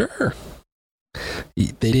 Sure.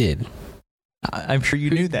 They did. I'm sure you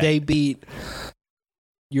knew that. They beat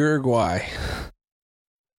Uruguay.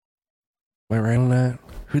 Am I right on that?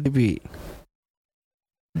 Who'd they beat?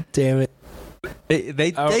 Damn it.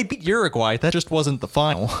 They beat Uruguay. That just wasn't the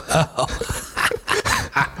final. Oh.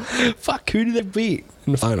 Fuck, who did they beat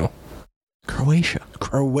in the final?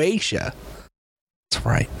 Croatia. That's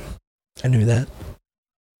right. I knew that.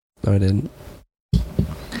 No, I didn't.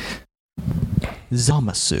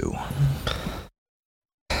 Zamasu.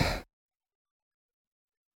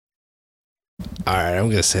 Alright, I'm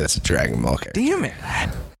gonna say that's a Dragon Ball character. Damn it.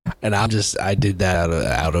 And I did that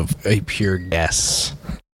out of a pure guess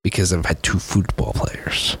because I've had 2 football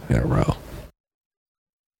players in a row.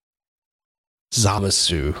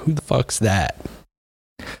 Zamasu. Who the fuck's that?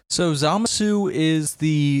 So Zamasu is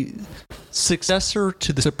the successor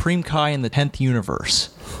to the Supreme Kai in the 10th universe.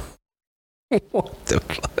 What the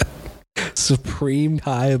fuck? Supreme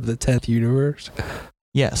Kai of the 10th universe?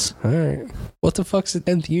 Yes. Alright. What the fuck's the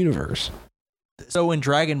 10th universe? So in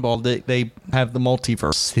Dragon Ball, they have the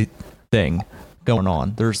multiverse thing going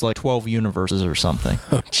on. There's like 12 universes or something.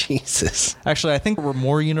 Oh, Jesus. Actually, I think there were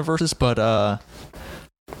more universes, but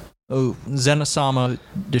Zenasama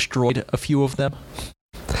destroyed a few of them.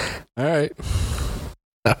 Alright.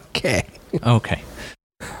 Okay. Okay.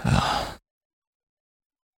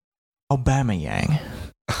 Aubameyang.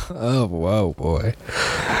 Oh, whoa, boy.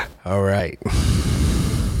 Alright.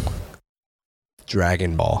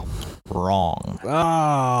 Dragon Ball. Wrong.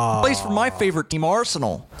 Oh. Plays for my favorite team,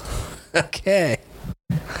 Arsenal. Okay.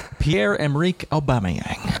 Pierre-Emerick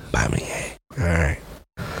Aubameyang. Aubameyang. Alright.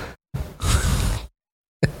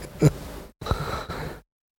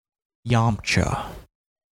 Yamcha.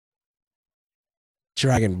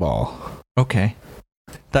 Dragon Ball. Okay.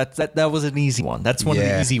 That was an easy one. That's one of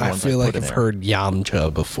the easy ones. I feel like I've I've heard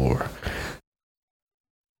Yamcha before.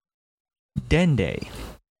 Dende.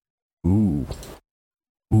 Ooh.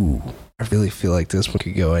 I really feel like this one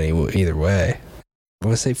could go either way. I'm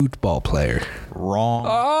going to say football player. Wrong.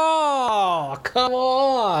 Oh, come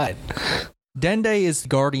on. Dende is the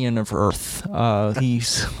guardian of Earth.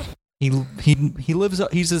 He lives.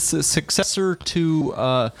 He's a successor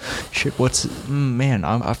to shit. What's man?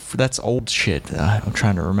 That's old shit. I'm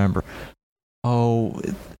trying to remember. Oh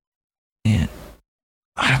man,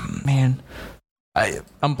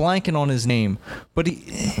 I'm blanking on his name, but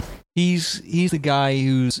he's the guy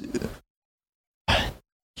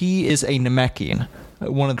he is a Namekian,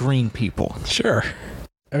 one of the green people. Sure.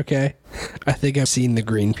 Okay. I think I've seen the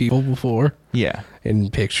green people before. Yeah. In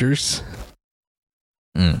pictures.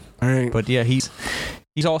 All right. But yeah, he's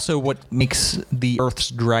also what makes the Earth's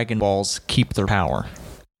Dragon Balls keep their power.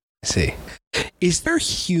 I see. Is there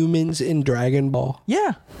humans in Dragon Ball?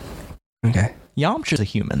 Yeah. Okay. Yamcha's a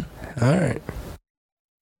human. All right.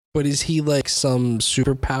 But is he like some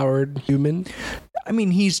superpowered human? I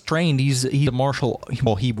mean, he's trained. He's a martial.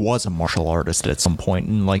 Well, he was a martial artist at some point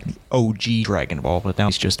in like OG Dragon Ball, but now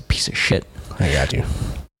he's just a piece of shit. I got you.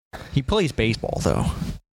 He plays baseball though.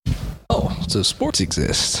 Oh, so sports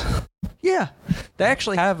exist. Yeah, they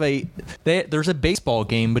actually have there's a baseball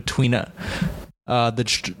game between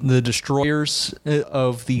the destroyers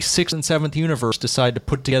of the 6th and 7th universe decide to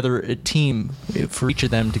put together a team for each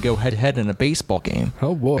of them to go head to head in a baseball game.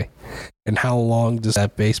 Oh boy. And how long does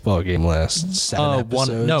that baseball game last? 7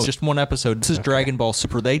 episodes? Just one episode. This is Dragon Ball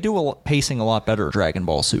Super. They do pacing a lot better at Dragon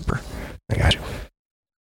Ball Super. I got you.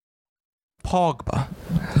 Pogba.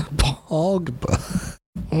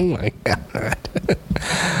 Oh my god.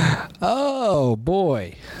 Oh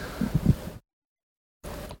boy.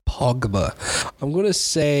 Pogba. I'm going to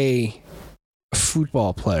say a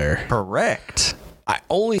football player. Correct. I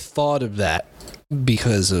only thought of that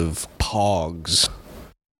because of Pogs.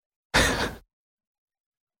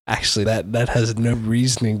 Actually, that has no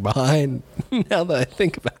reasoning behind now that I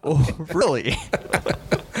think about it. Oh, really?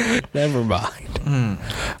 Never mind.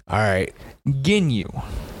 All right. Ginyu.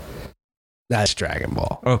 That's Dragon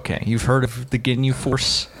Ball. Okay. You've heard of the Ginyu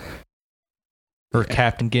Force? Or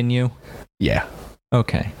Captain Ginyu? Yeah.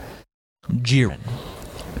 Okay. Jiren.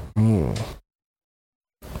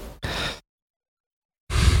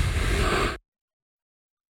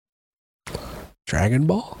 Dragon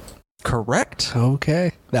Ball? Correct.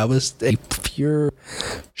 Okay. That was a pure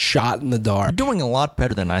shot in the dark. You're doing a lot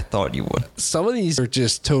better than I thought you would. Some of these are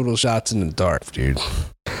just total shots in the dark, dude.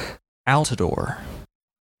 Altador.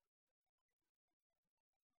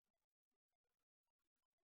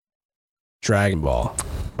 Dragon Ball.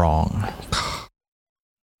 Wrong.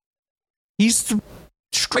 He's the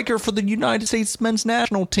striker for the United States men's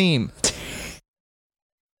national team.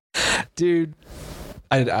 Dude,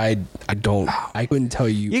 I couldn't tell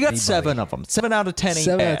you. You got anybody. 7 of them. 7 out of 10 ain't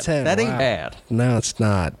 7 bad. out of 10. That ain't Wow. bad. No, it's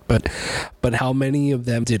not. But how many of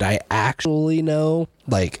them did I actually know?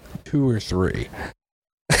 Like 2 or 3.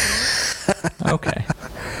 Okay.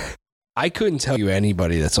 I couldn't tell you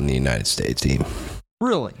anybody that's on the United States team.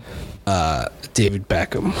 Really? David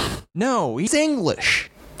Beckham. No, he's English.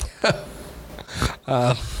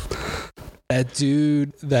 That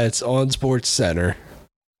dude that's on Sports Center.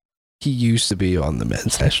 He used to be on the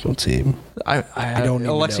men's national team. I don't even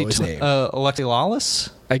know his name. Alexi Lawless?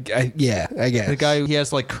 Yeah, I guess. The guy who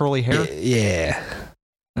has like curly hair? Yeah.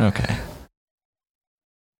 Okay.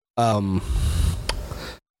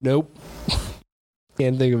 Nope.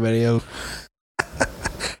 Can't think of any of.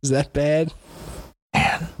 Is that bad?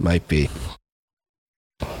 Man. Might be.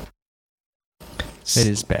 It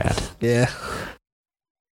is bad. Yeah.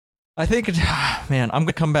 I think, man, I'm going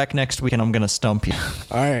to come back next week and I'm going to stump you.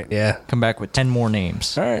 All right, yeah. Come back with 10 more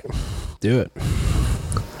names. All right, do it.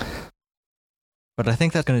 But I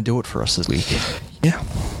think that's going to do it for us this week. Yeah.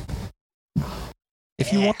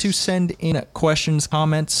 If you want to send in questions,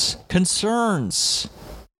 comments, concerns,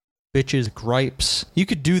 bitches, gripes, you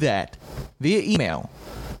could do that via email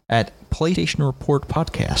at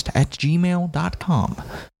PlayStationReportPodcast@gmail.com.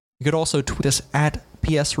 You could also tweet us at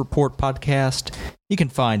PS Report Podcast. You can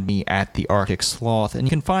find me at the Arctic Sloth, and you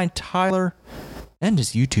can find Tyler and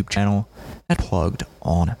his YouTube channel at Plugged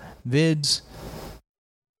On Vids.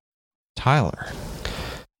 Tyler.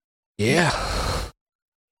 Yeah.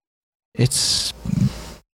 It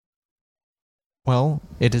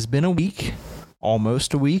has been a week,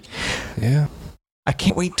 almost a week. Yeah. I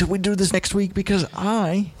can't wait till we do this next week because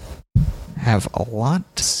I have a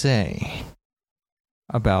lot to say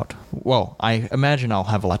about, I imagine I'll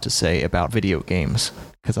have a lot to say about video games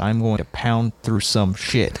because I'm going to pound through some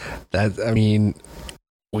shit.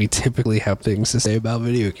 We typically have things to say about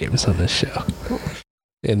video games on this show.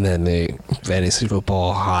 And then the fantasy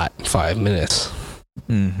football hot 5 minutes.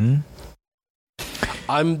 Mm-hmm.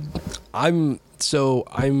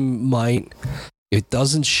 If it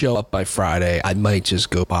doesn't show up by Friday, I might just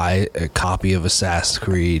go buy a copy of Assassin's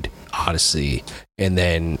Creed Odyssey and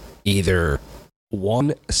then either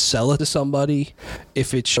 1, sell it to somebody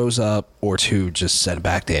if it shows up, or 2, just send it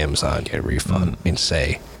back to Amazon, get a refund, and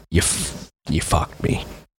say, you fucked me.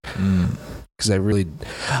 Because I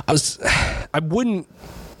wouldn't,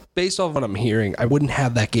 based off what I'm hearing, I wouldn't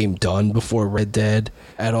have that game done before Red Dead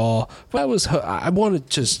at all. But I want to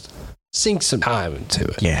just sink some time into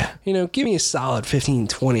it. Yeah. Give me a solid 15,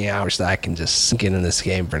 20 hours that I can just sink into this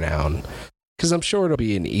game for now. Because I'm sure it'll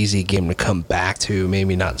be an easy game to come back to.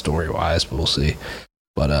 Maybe not story-wise, but we'll see.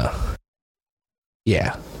 But,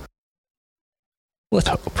 yeah. Let's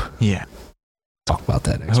hope. Yeah. Talk about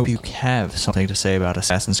that next I hope week. you have something to say about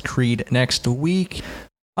Assassin's Creed next week.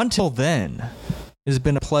 Until then, it has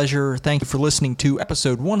been a pleasure. Thank you for listening to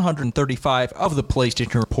episode 135 of the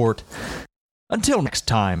PlayStation Report. Until next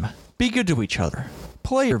time, be good to each other,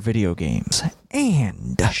 play your video games,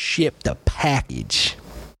 and ship the package.